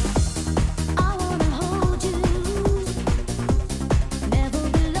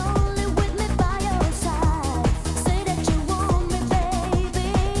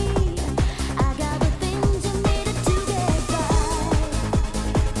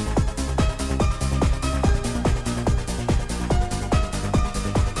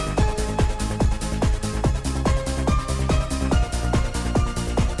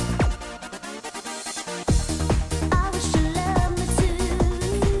 I wish you loved me too.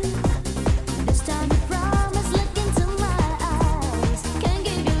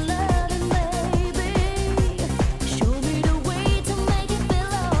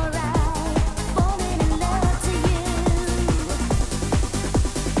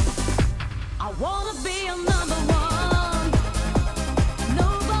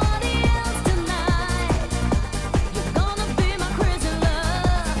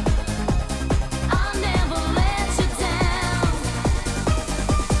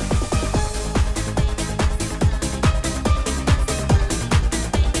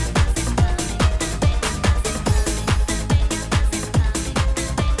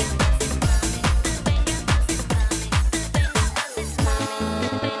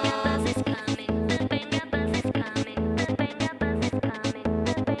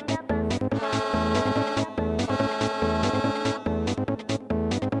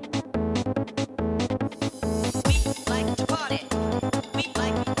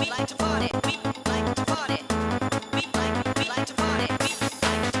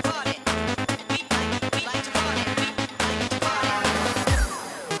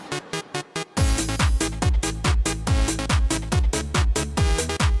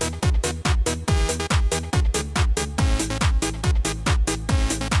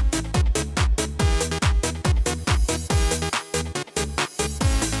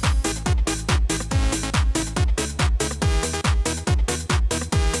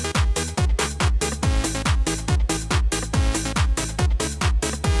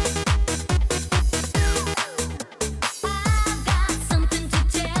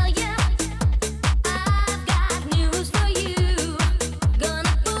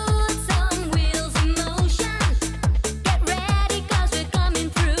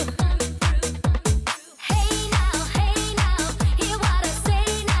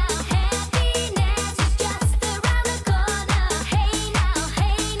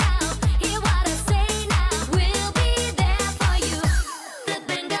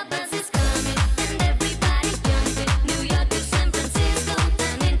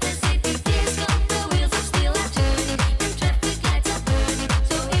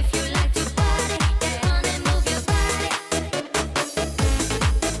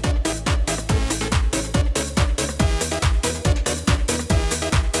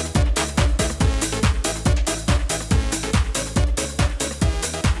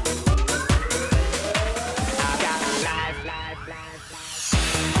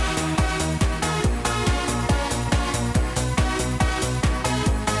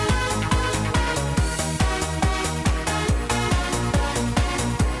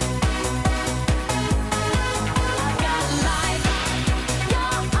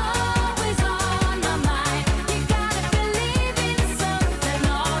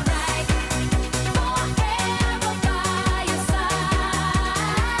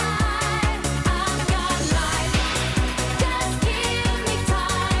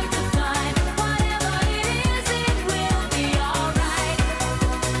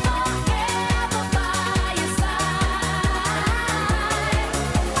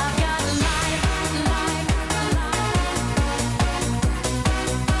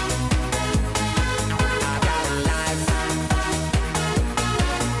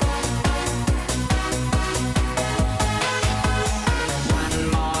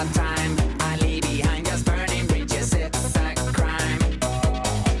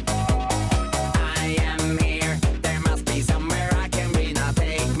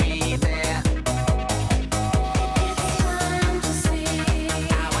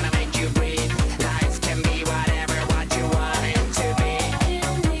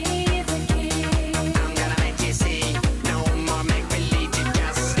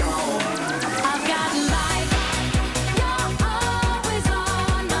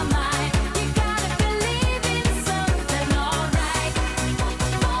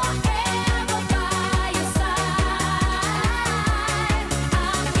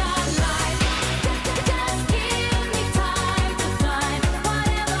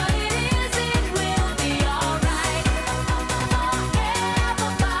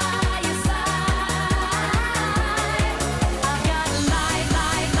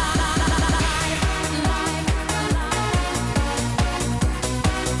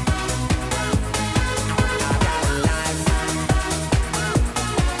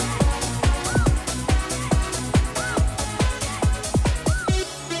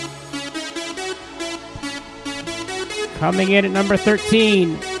 Coming in at number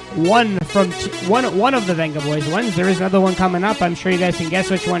 13, one of the Venga Boys ones. There is another one coming up. I'm sure you guys can guess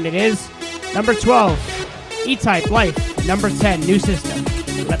which one it is. Number 12, E-Type Life. Number 10, New System.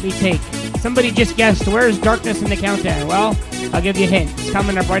 Let Me Take. Somebody just guessed, where's Darkness in the countdown? Well, I'll give you a hint. It's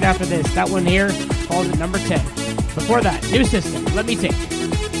coming up right after this. That one here falls at number 10. Before that, New System. Let Me Take.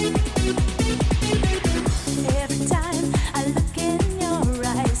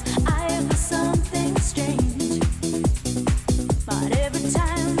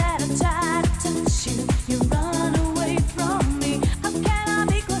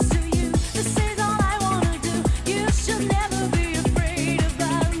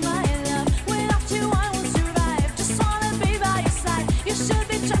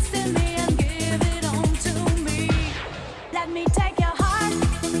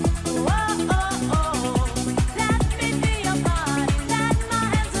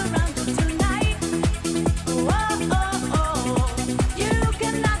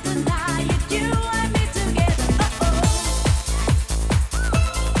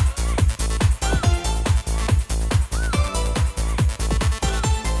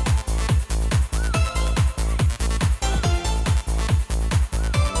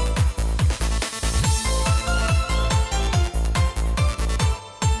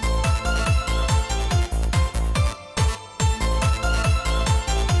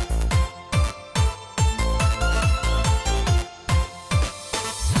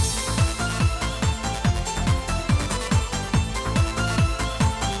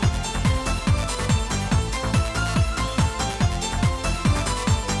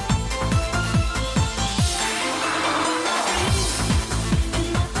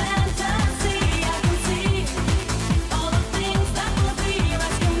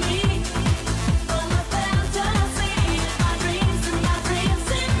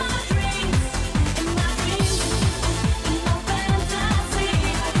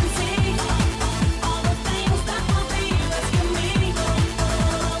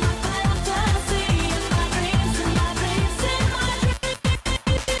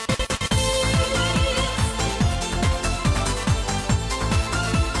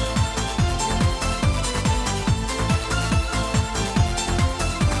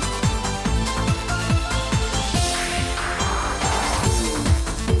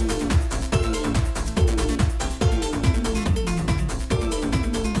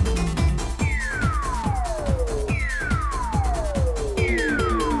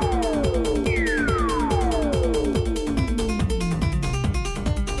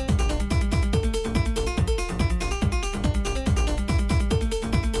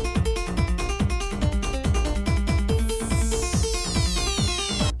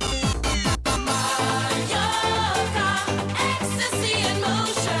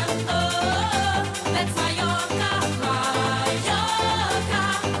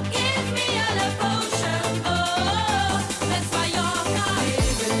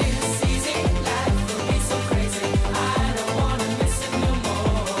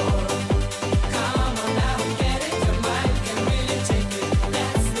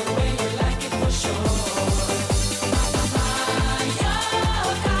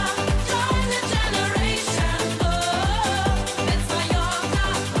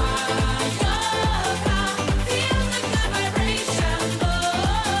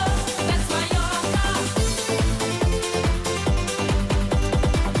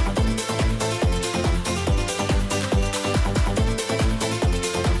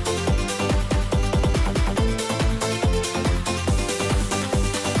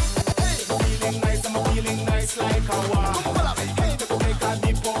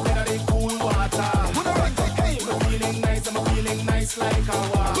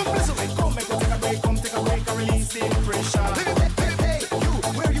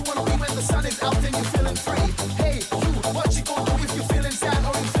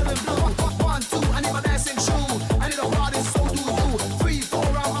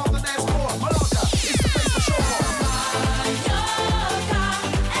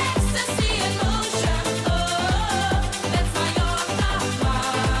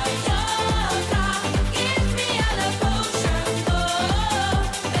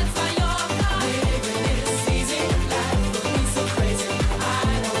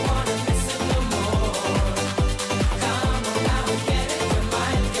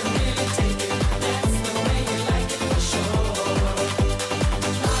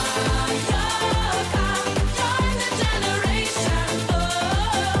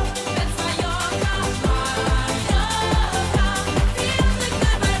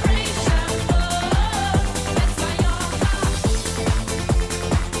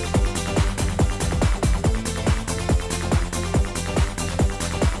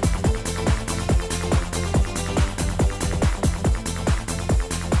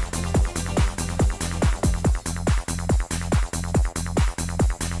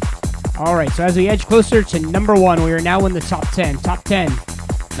 All right, so as we edge closer to number 1, we are now in the top 10. Top 10,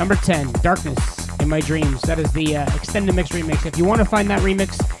 number 10, Darkness in My Dreams. That is the extended mix remix. If you want to find that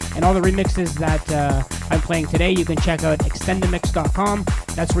remix and all the remixes that I'm playing today, you can check out extendedmix.com.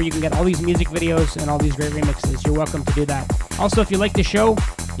 That's where you can get all these music videos and all these great remixes. You're welcome to do that. Also, if you like the show,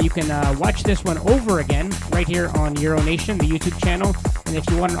 you can watch this one over again right here on Euronation, the YouTube channel. And if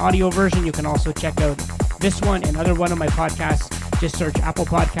you want an audio version, you can also check out this one and other one of my podcasts. Just search Apple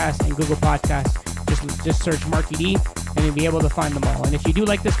Podcasts and Google Podcasts. Just search Marky D, and you'll be able to find them all. And if you do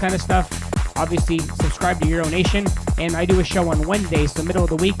like this kind of stuff, obviously subscribe to Euronation. And I do a show on Wednesdays, the middle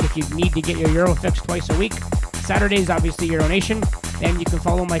of the week, if you need to get your Euro fix twice a week. Saturdays, obviously, Euronation. And you can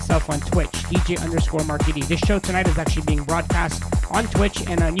follow myself on Twitch, DJ_Marky D. This show tonight is actually being broadcast on Twitch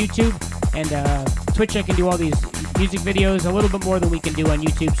and on YouTube. And Twitch, I can do all these music videos a little bit more than we can do on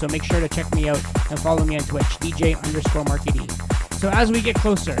YouTube. So make sure to check me out and follow me on Twitch, DJ_Marky D. So as we get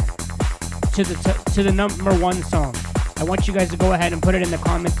closer to the number 1 song, I want you guys to go ahead and put it in the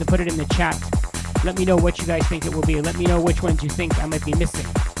comments, to put it in the chat. Let me know what you guys think it will be. Let me know which ones you think I might be missing.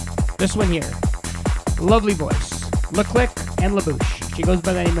 This one here, lovely voice, LeClick and LaBouche. She goes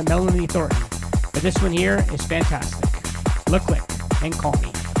by the name of Melanie Thornton. But this one here is fantastic. LeClick and Call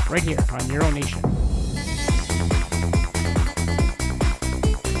Me, right here on Euronation.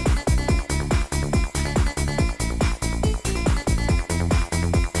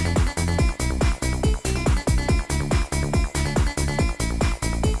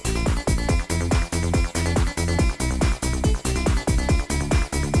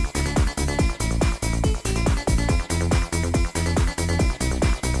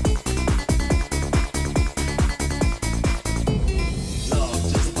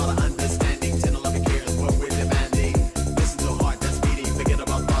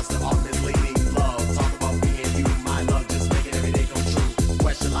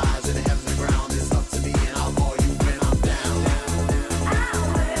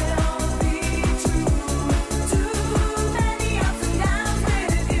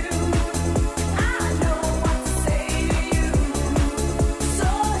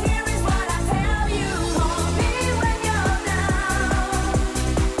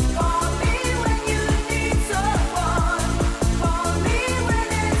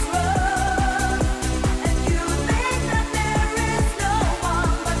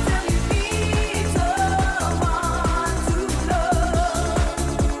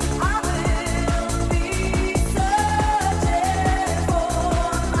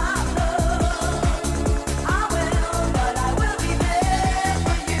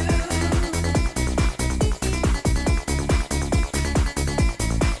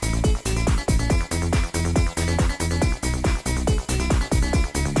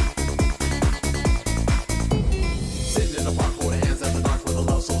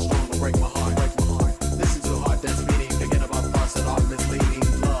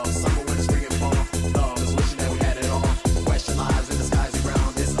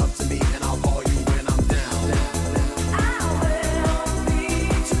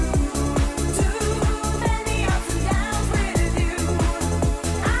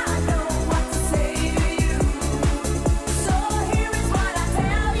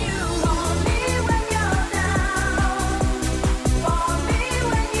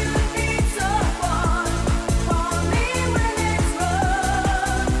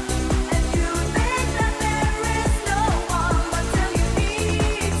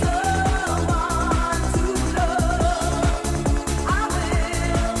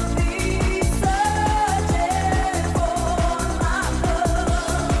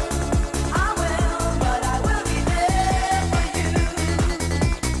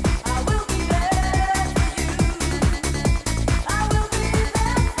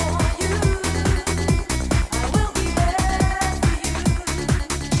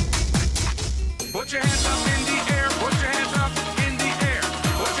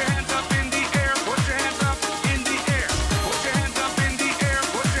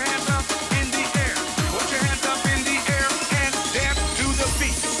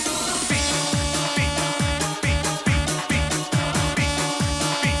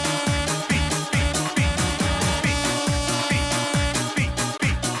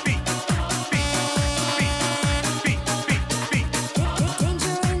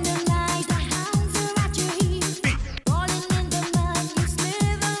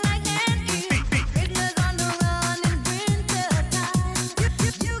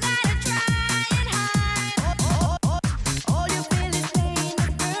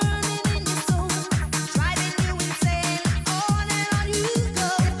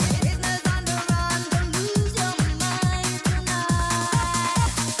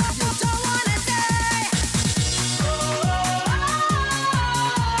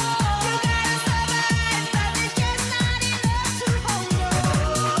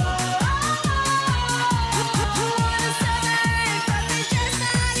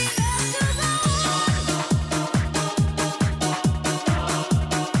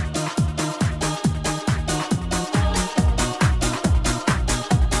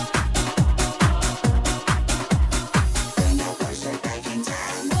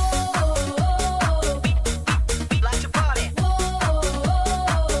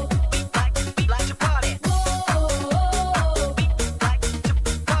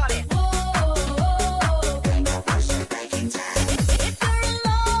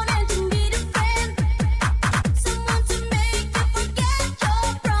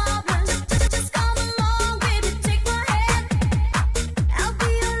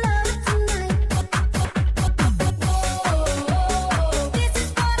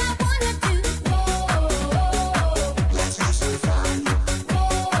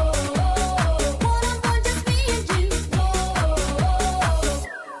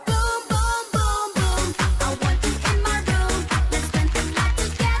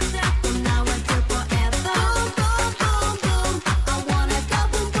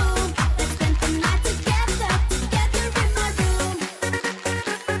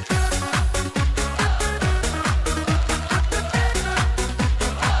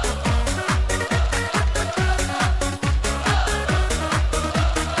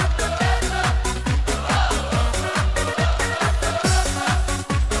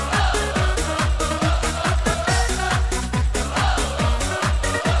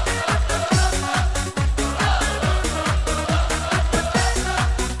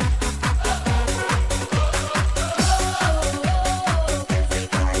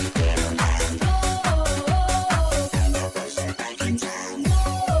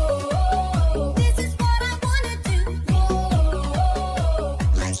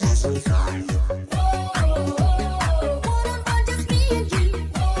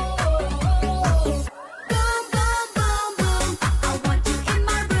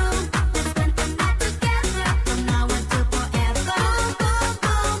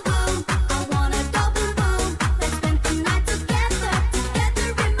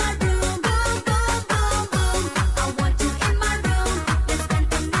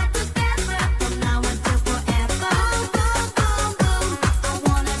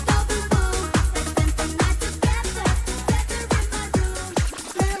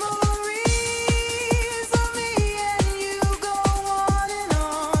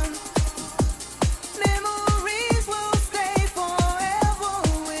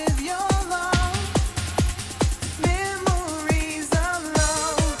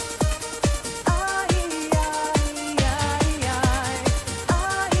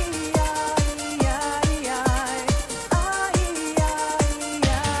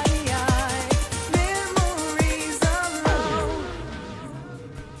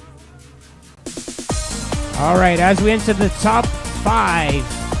 All right, as we enter the top 5,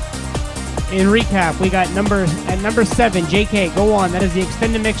 in recap, we got number 7, JK, Go On. That is the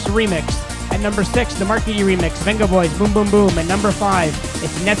Extended Mix remix. At number 6, the Marky D remix, Venga Boys, Boom Boom Boom. At number 5,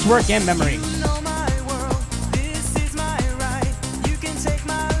 it's Network and Memories.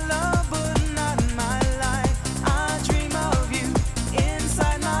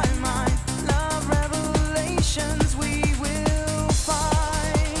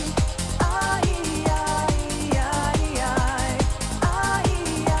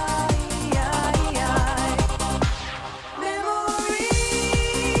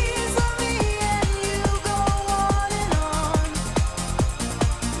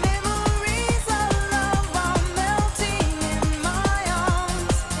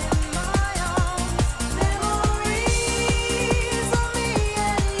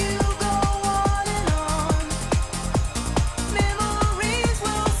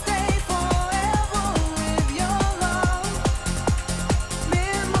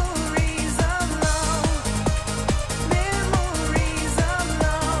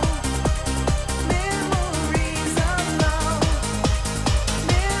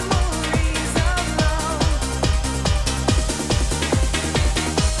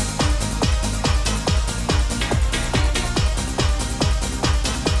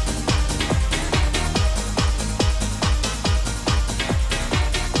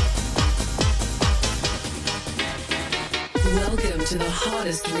 To the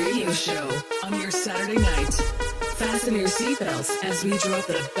hottest radio show on your Saturday night. Fasten your seatbelts as we drop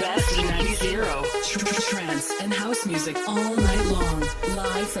the best 90s trance and house music all night long,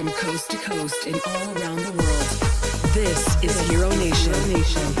 live from coast to coast and all around the world. This is Hero Nation.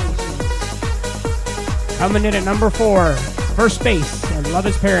 Coming in at number 4, First Space and Love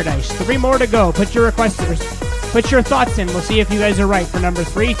is Paradise. 3 more to go. Put your thoughts in. We'll see if you guys are right for number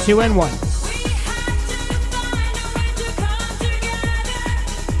 3, 2, and 1.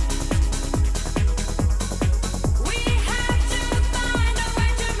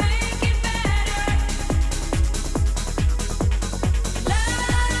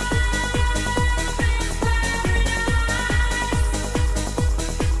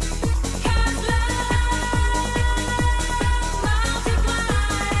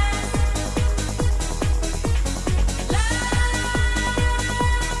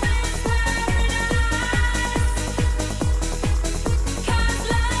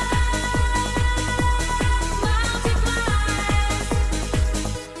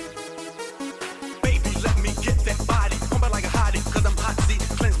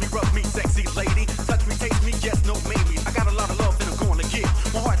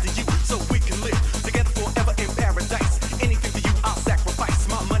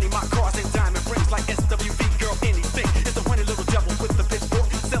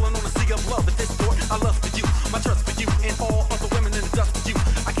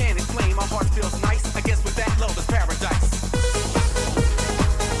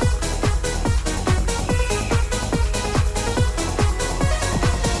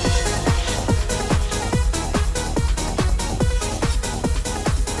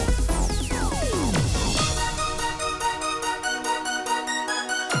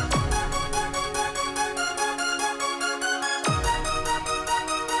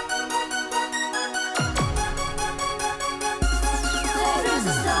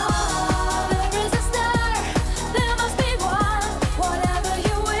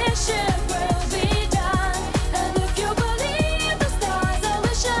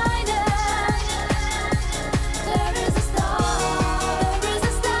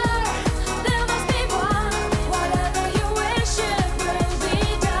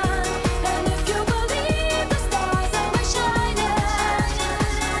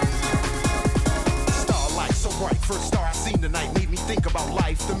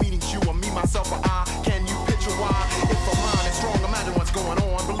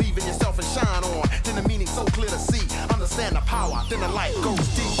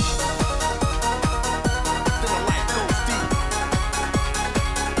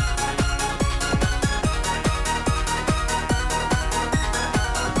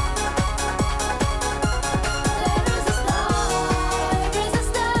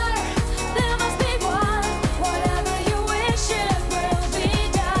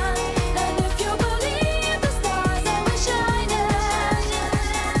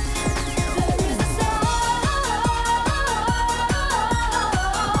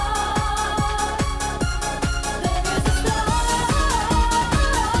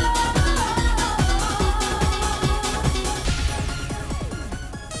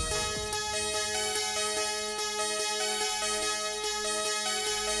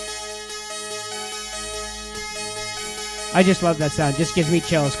 I just love that sound. Just gives me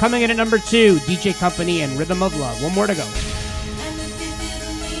chills. Coming in at number 2, DJ Company and Rhythm of Love. One more to go.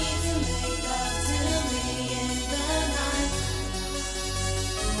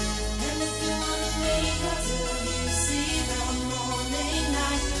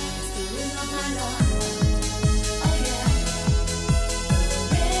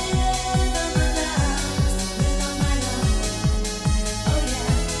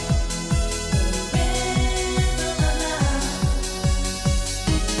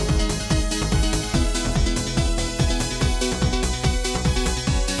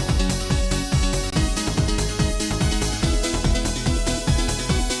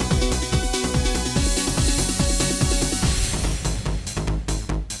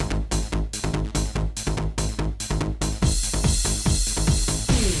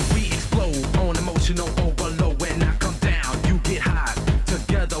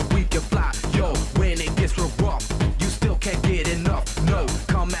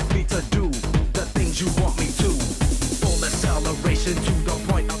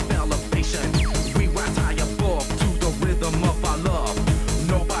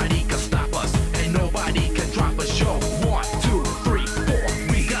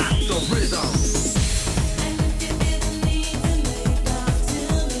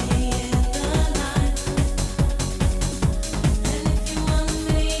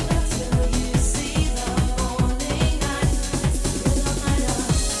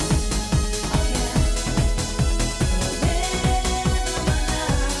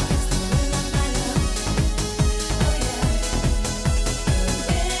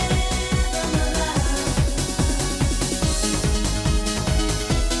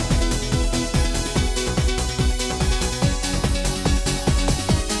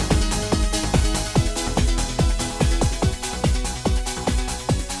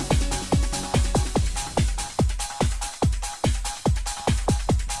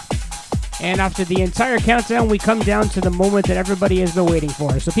 And after the entire countdown, we come down to the moment that everybody has been waiting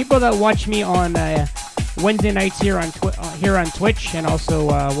for. So people that watch me on Wednesday nights here on Twitch, and also,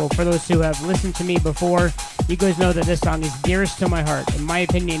 well, for those who have listened to me before, you guys know that this song is dearest to my heart. In my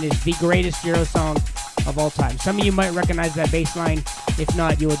opinion, is the greatest Euro song of all time. Some of you might recognize that bass line. If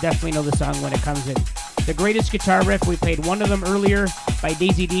not, you will definitely know the song when it comes in. The greatest guitar riff, we played one of them earlier by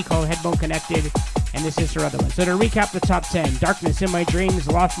Daisy D called Headbone Connected, and this is her other one. So to recap the top 10, Darkness in My Dreams,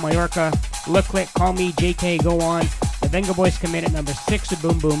 Loft Mallorca, Look Click, Call Me, JK, Go On. The Venga Boys come in at number 6 with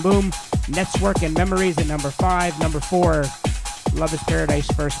Boom Boom Boom. Network and Memories at number 5. Number 4, Love is Paradise,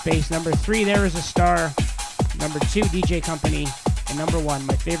 First Base. Number 3, There Is a Star. Number 2, DJ Company. And number 1,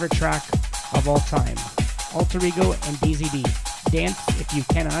 my favorite track of all time, Alter Ego and Daisy D. Dance If You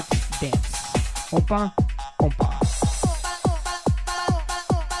Cannot Dance. Opa, opa.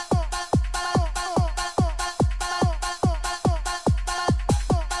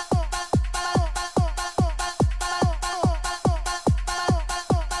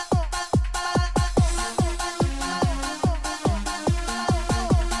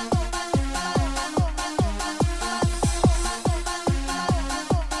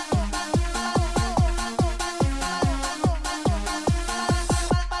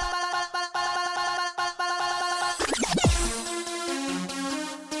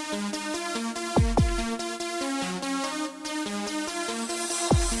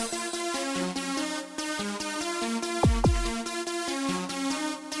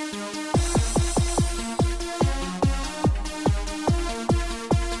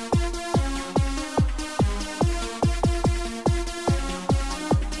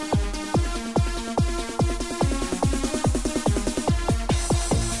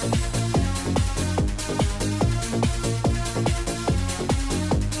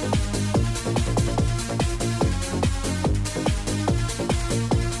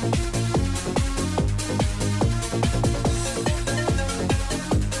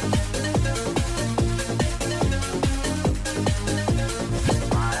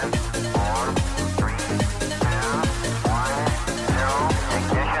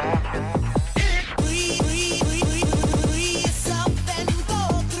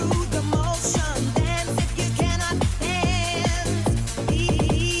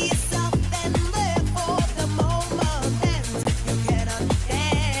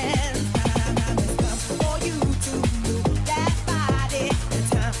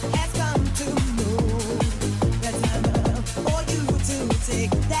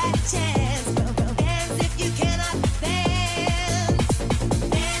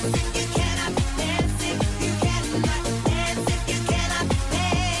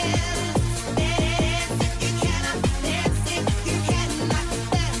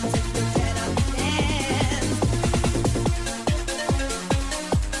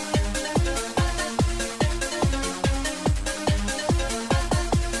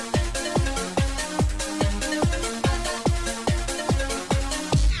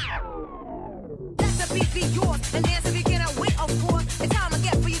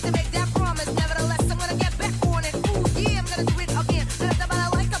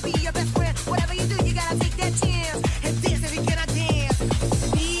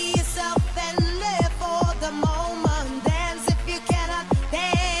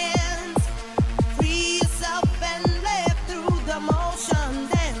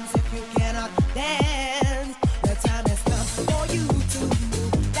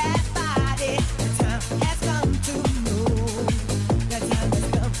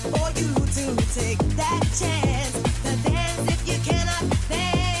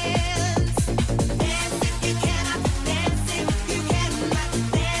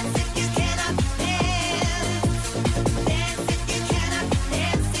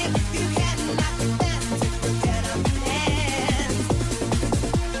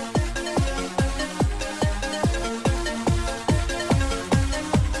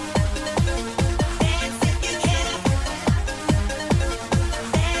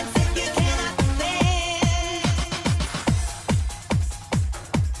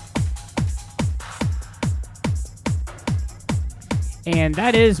 And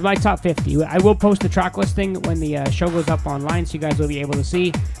that is my top 50. I will post the track listing when the show goes up online, so you guys will be able to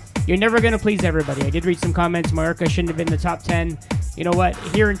see. You're never going to please everybody. I did read some comments. Mallorca shouldn't have been in the top 10. You know what?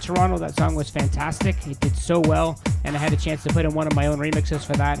 Here in Toronto, that song was fantastic. It did so well, and I had a chance to put in one of my own remixes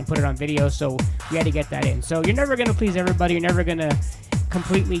for that and put it on video, so we had to get that in. So you're never going to please everybody. You're never going to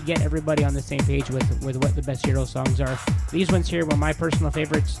completely get everybody on the same page with what the best Euro songs are. These ones here were my personal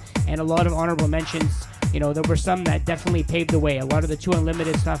favorites, and a lot of honorable mentions. You know, there were some that definitely paved the way. A lot of the 2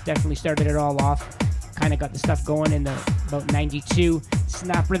 Unlimited stuff definitely started it all off. Kind of got the stuff going in about 92.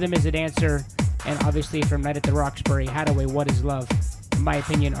 Snap Rhythm is a Dancer, and obviously from Night at the Roxbury, Hadaway, What Is Love, in my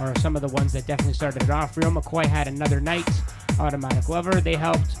opinion, are some of the ones that definitely started it off. Real McCoy had Another Night, Automatic Lover, they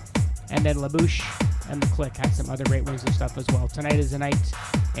helped, and then LaBouche and The Click had some other great ones and stuff as well. Tonight is the Night,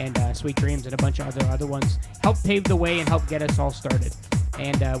 and Sweet Dreams, and a bunch of other ones helped pave the way and helped get us all started.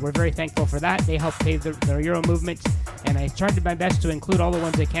 And we're very thankful for that. They helped pave the Euro movement, and I tried my best to include all the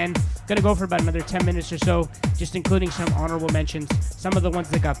ones I can. Gonna go for about another 10 minutes or so, just including some honorable mentions, some of the ones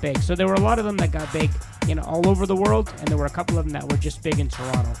that got big. So there were a lot of them that got big, you know, all over the world, and there were a couple of them that were just big in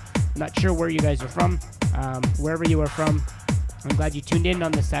Toronto. I'm not sure where you guys are from, wherever you are from. I'm glad you tuned in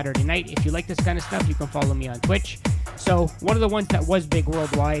on this Saturday night. If you like this kind of stuff, you can follow me on Twitch. So one of the ones that was big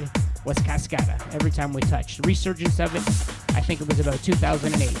worldwide was Cascada, Every Time We Touch. The resurgence of it, I think it was about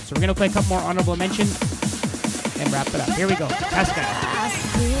 2008. So we're going to play a couple more honorable mentions and wrap it up. Here we go, Cascada. I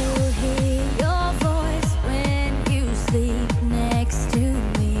still hear your voice when you sleep next to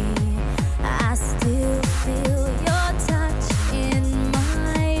me. I still feel your touch in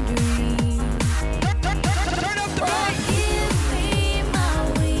my dreams. Forgive me my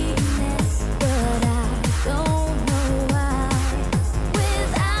weakness, but I don't know why.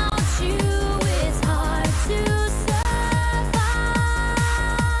 Without you, it's hard to survive.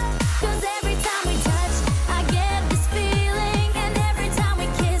 'Cause every time we touch, I get this feeling, and every time we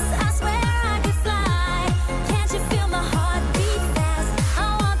kiss, I swear I could fly. Can't you feel my heart beat fast? I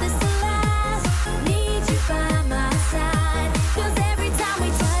want this to last. Need you by my side. 'Cause every time we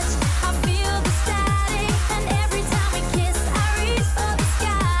touch, I feel the static, and every time we kiss, I reach for the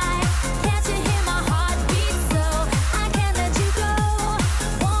sky. Can't you hear my heart beat? So I can't let you go.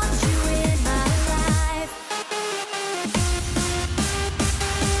 Want you in my life.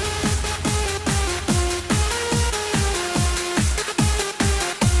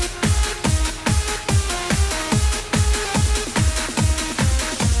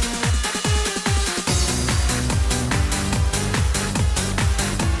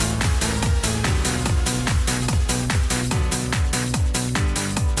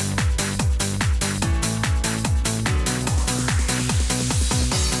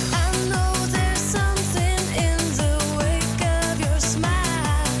 I know there's something in the wake of your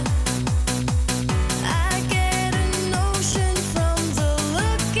smile. I get a notion from the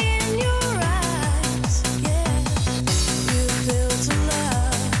look in your eyes. Yeah, you built a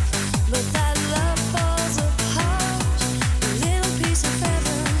love, but that love falls apart. A little piece of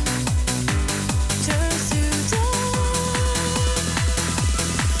heaven turns to dust.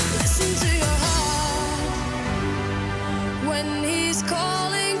 Listen to your heart when he's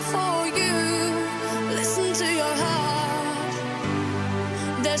calling for you. Listen to your heart.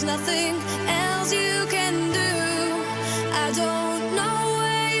 There's nothing else you can do. I don't know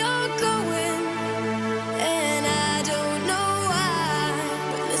where you're going, and I don't know why.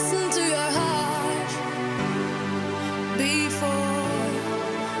 But listen to your heart before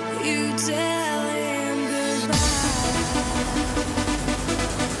you tell him goodbye.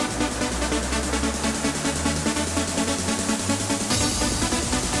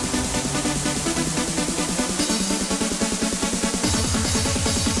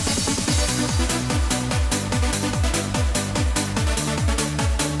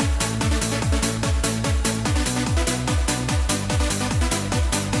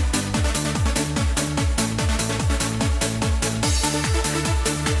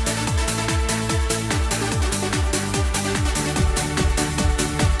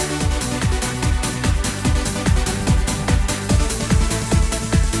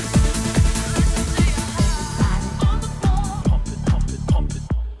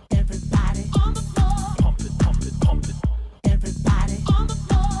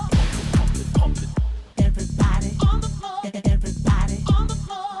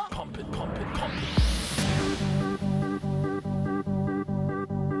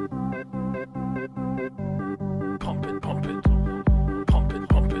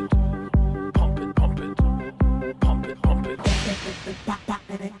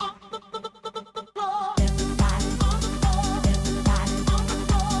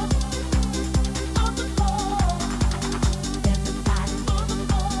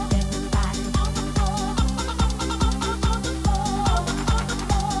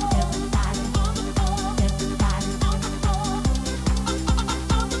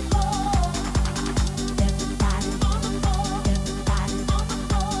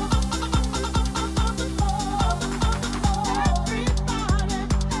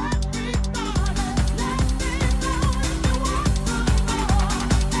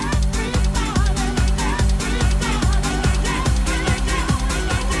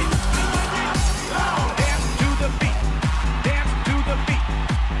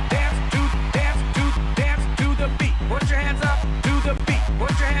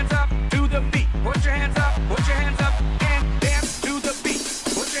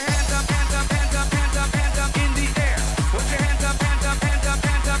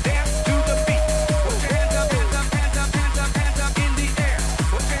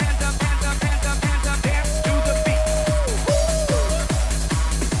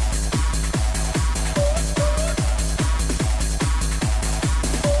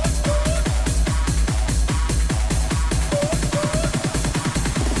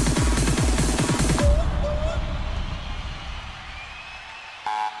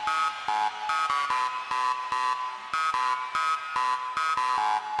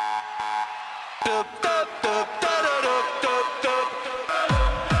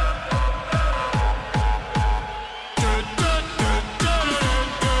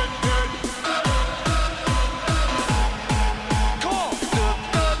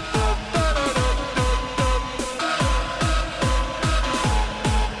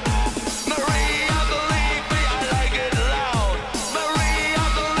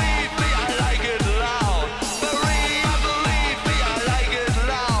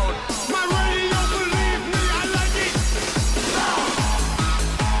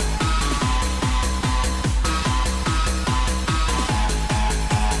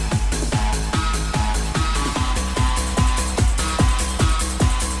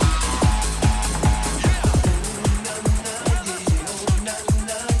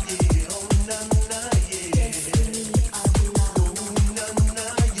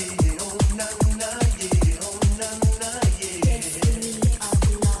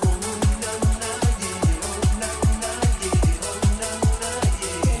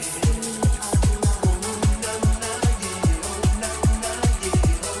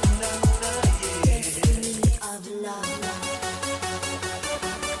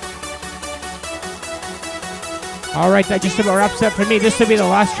 Alright, that just about wraps up for me. This will be the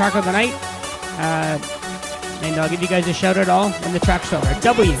last track of the night. And I'll give you guys a shout out all when the track's over.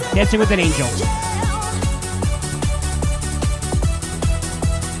 W, Dancing with an Angel.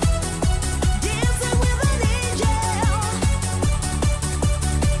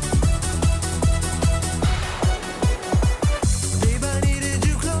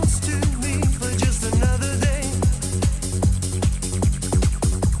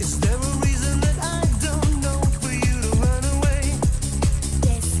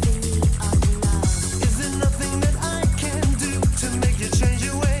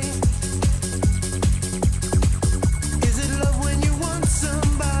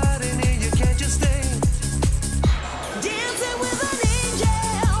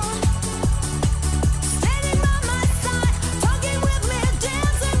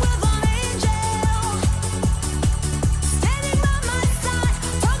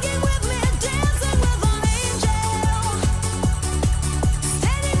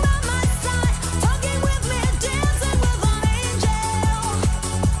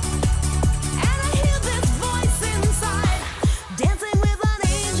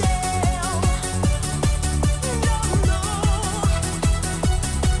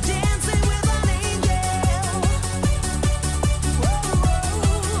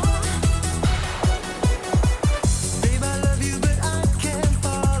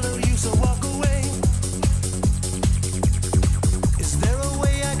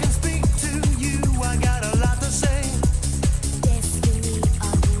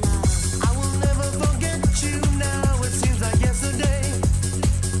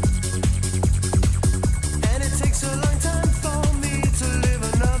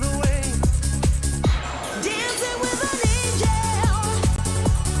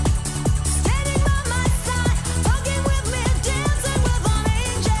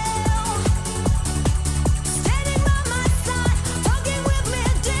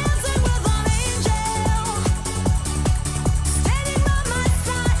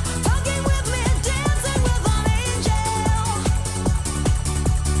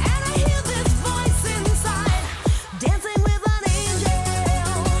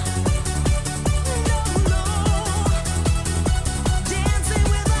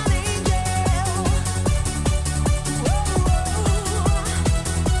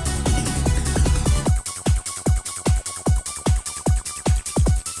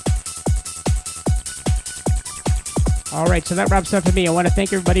 Alright, so that wraps up for me. I want to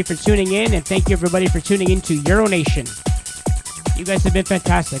thank everybody for tuning in, and thank you everybody for tuning in to Euro Nation. You guys have been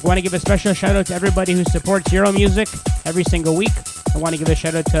fantastic. I want to give a special shout out to everybody who supports Euro music every single week. I want to give a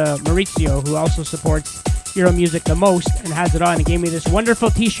shout out to Maurizio, who also supports Euro music the most and has it on and gave me this wonderful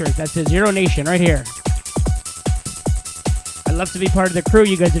t-shirt that says Euro Nation right here. I love to be part of the crew.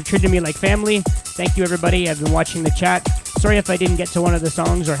 You guys have treated me like family. Thank you everybody. I've been watching the chat. Sorry if I didn't get to one of the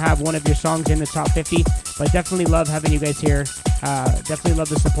songs or have one of your songs in the top 50, but definitely love having you guys here. Definitely love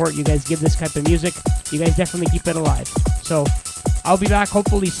the support you guys give this type of music. You guys definitely keep it alive. So I'll be back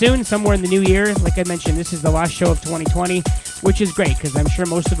hopefully soon, somewhere in the new year. Like I mentioned, this is the last show of 2020, which is great because I'm sure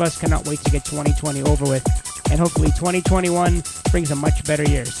most of us cannot wait to get 2020 over with. And hopefully 2021 brings a much better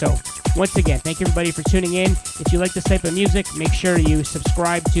year. So once again, thank you everybody for tuning in. If you like this type of music, make sure you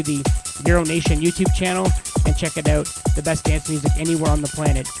subscribe to the Euro Nation YouTube channel and check it out. The best dance music anywhere on the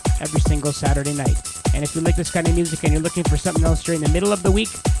planet every single Saturday night. And if you like this kind of music and you're looking for something else during the middle of the week,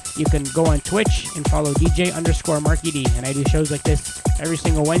 you can go on Twitch and follow DJ _Marky D. And I do shows like this every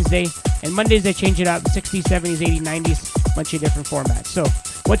single Wednesday And Mondays I change it up, 60s, 70s, 80s, 90s, bunch of different formats. So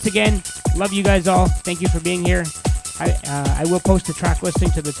once again, love you guys all. Thank you for being here. I will post a track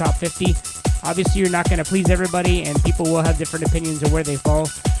listing to the top 50. Obviously, you're not going to please everybody, and people will have different opinions of where they fall.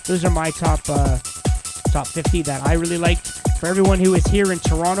 Those are my top 50 that I really liked. For everyone who is here in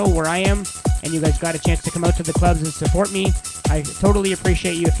Toronto, where I am, and you guys got a chance to come out to the clubs and support me, I totally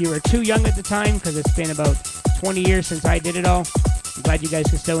appreciate you. If you were too young at the time, because it's been about 20 years since I did it all, I'm glad you guys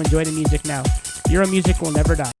can still enjoy the music now. Euro music will never die.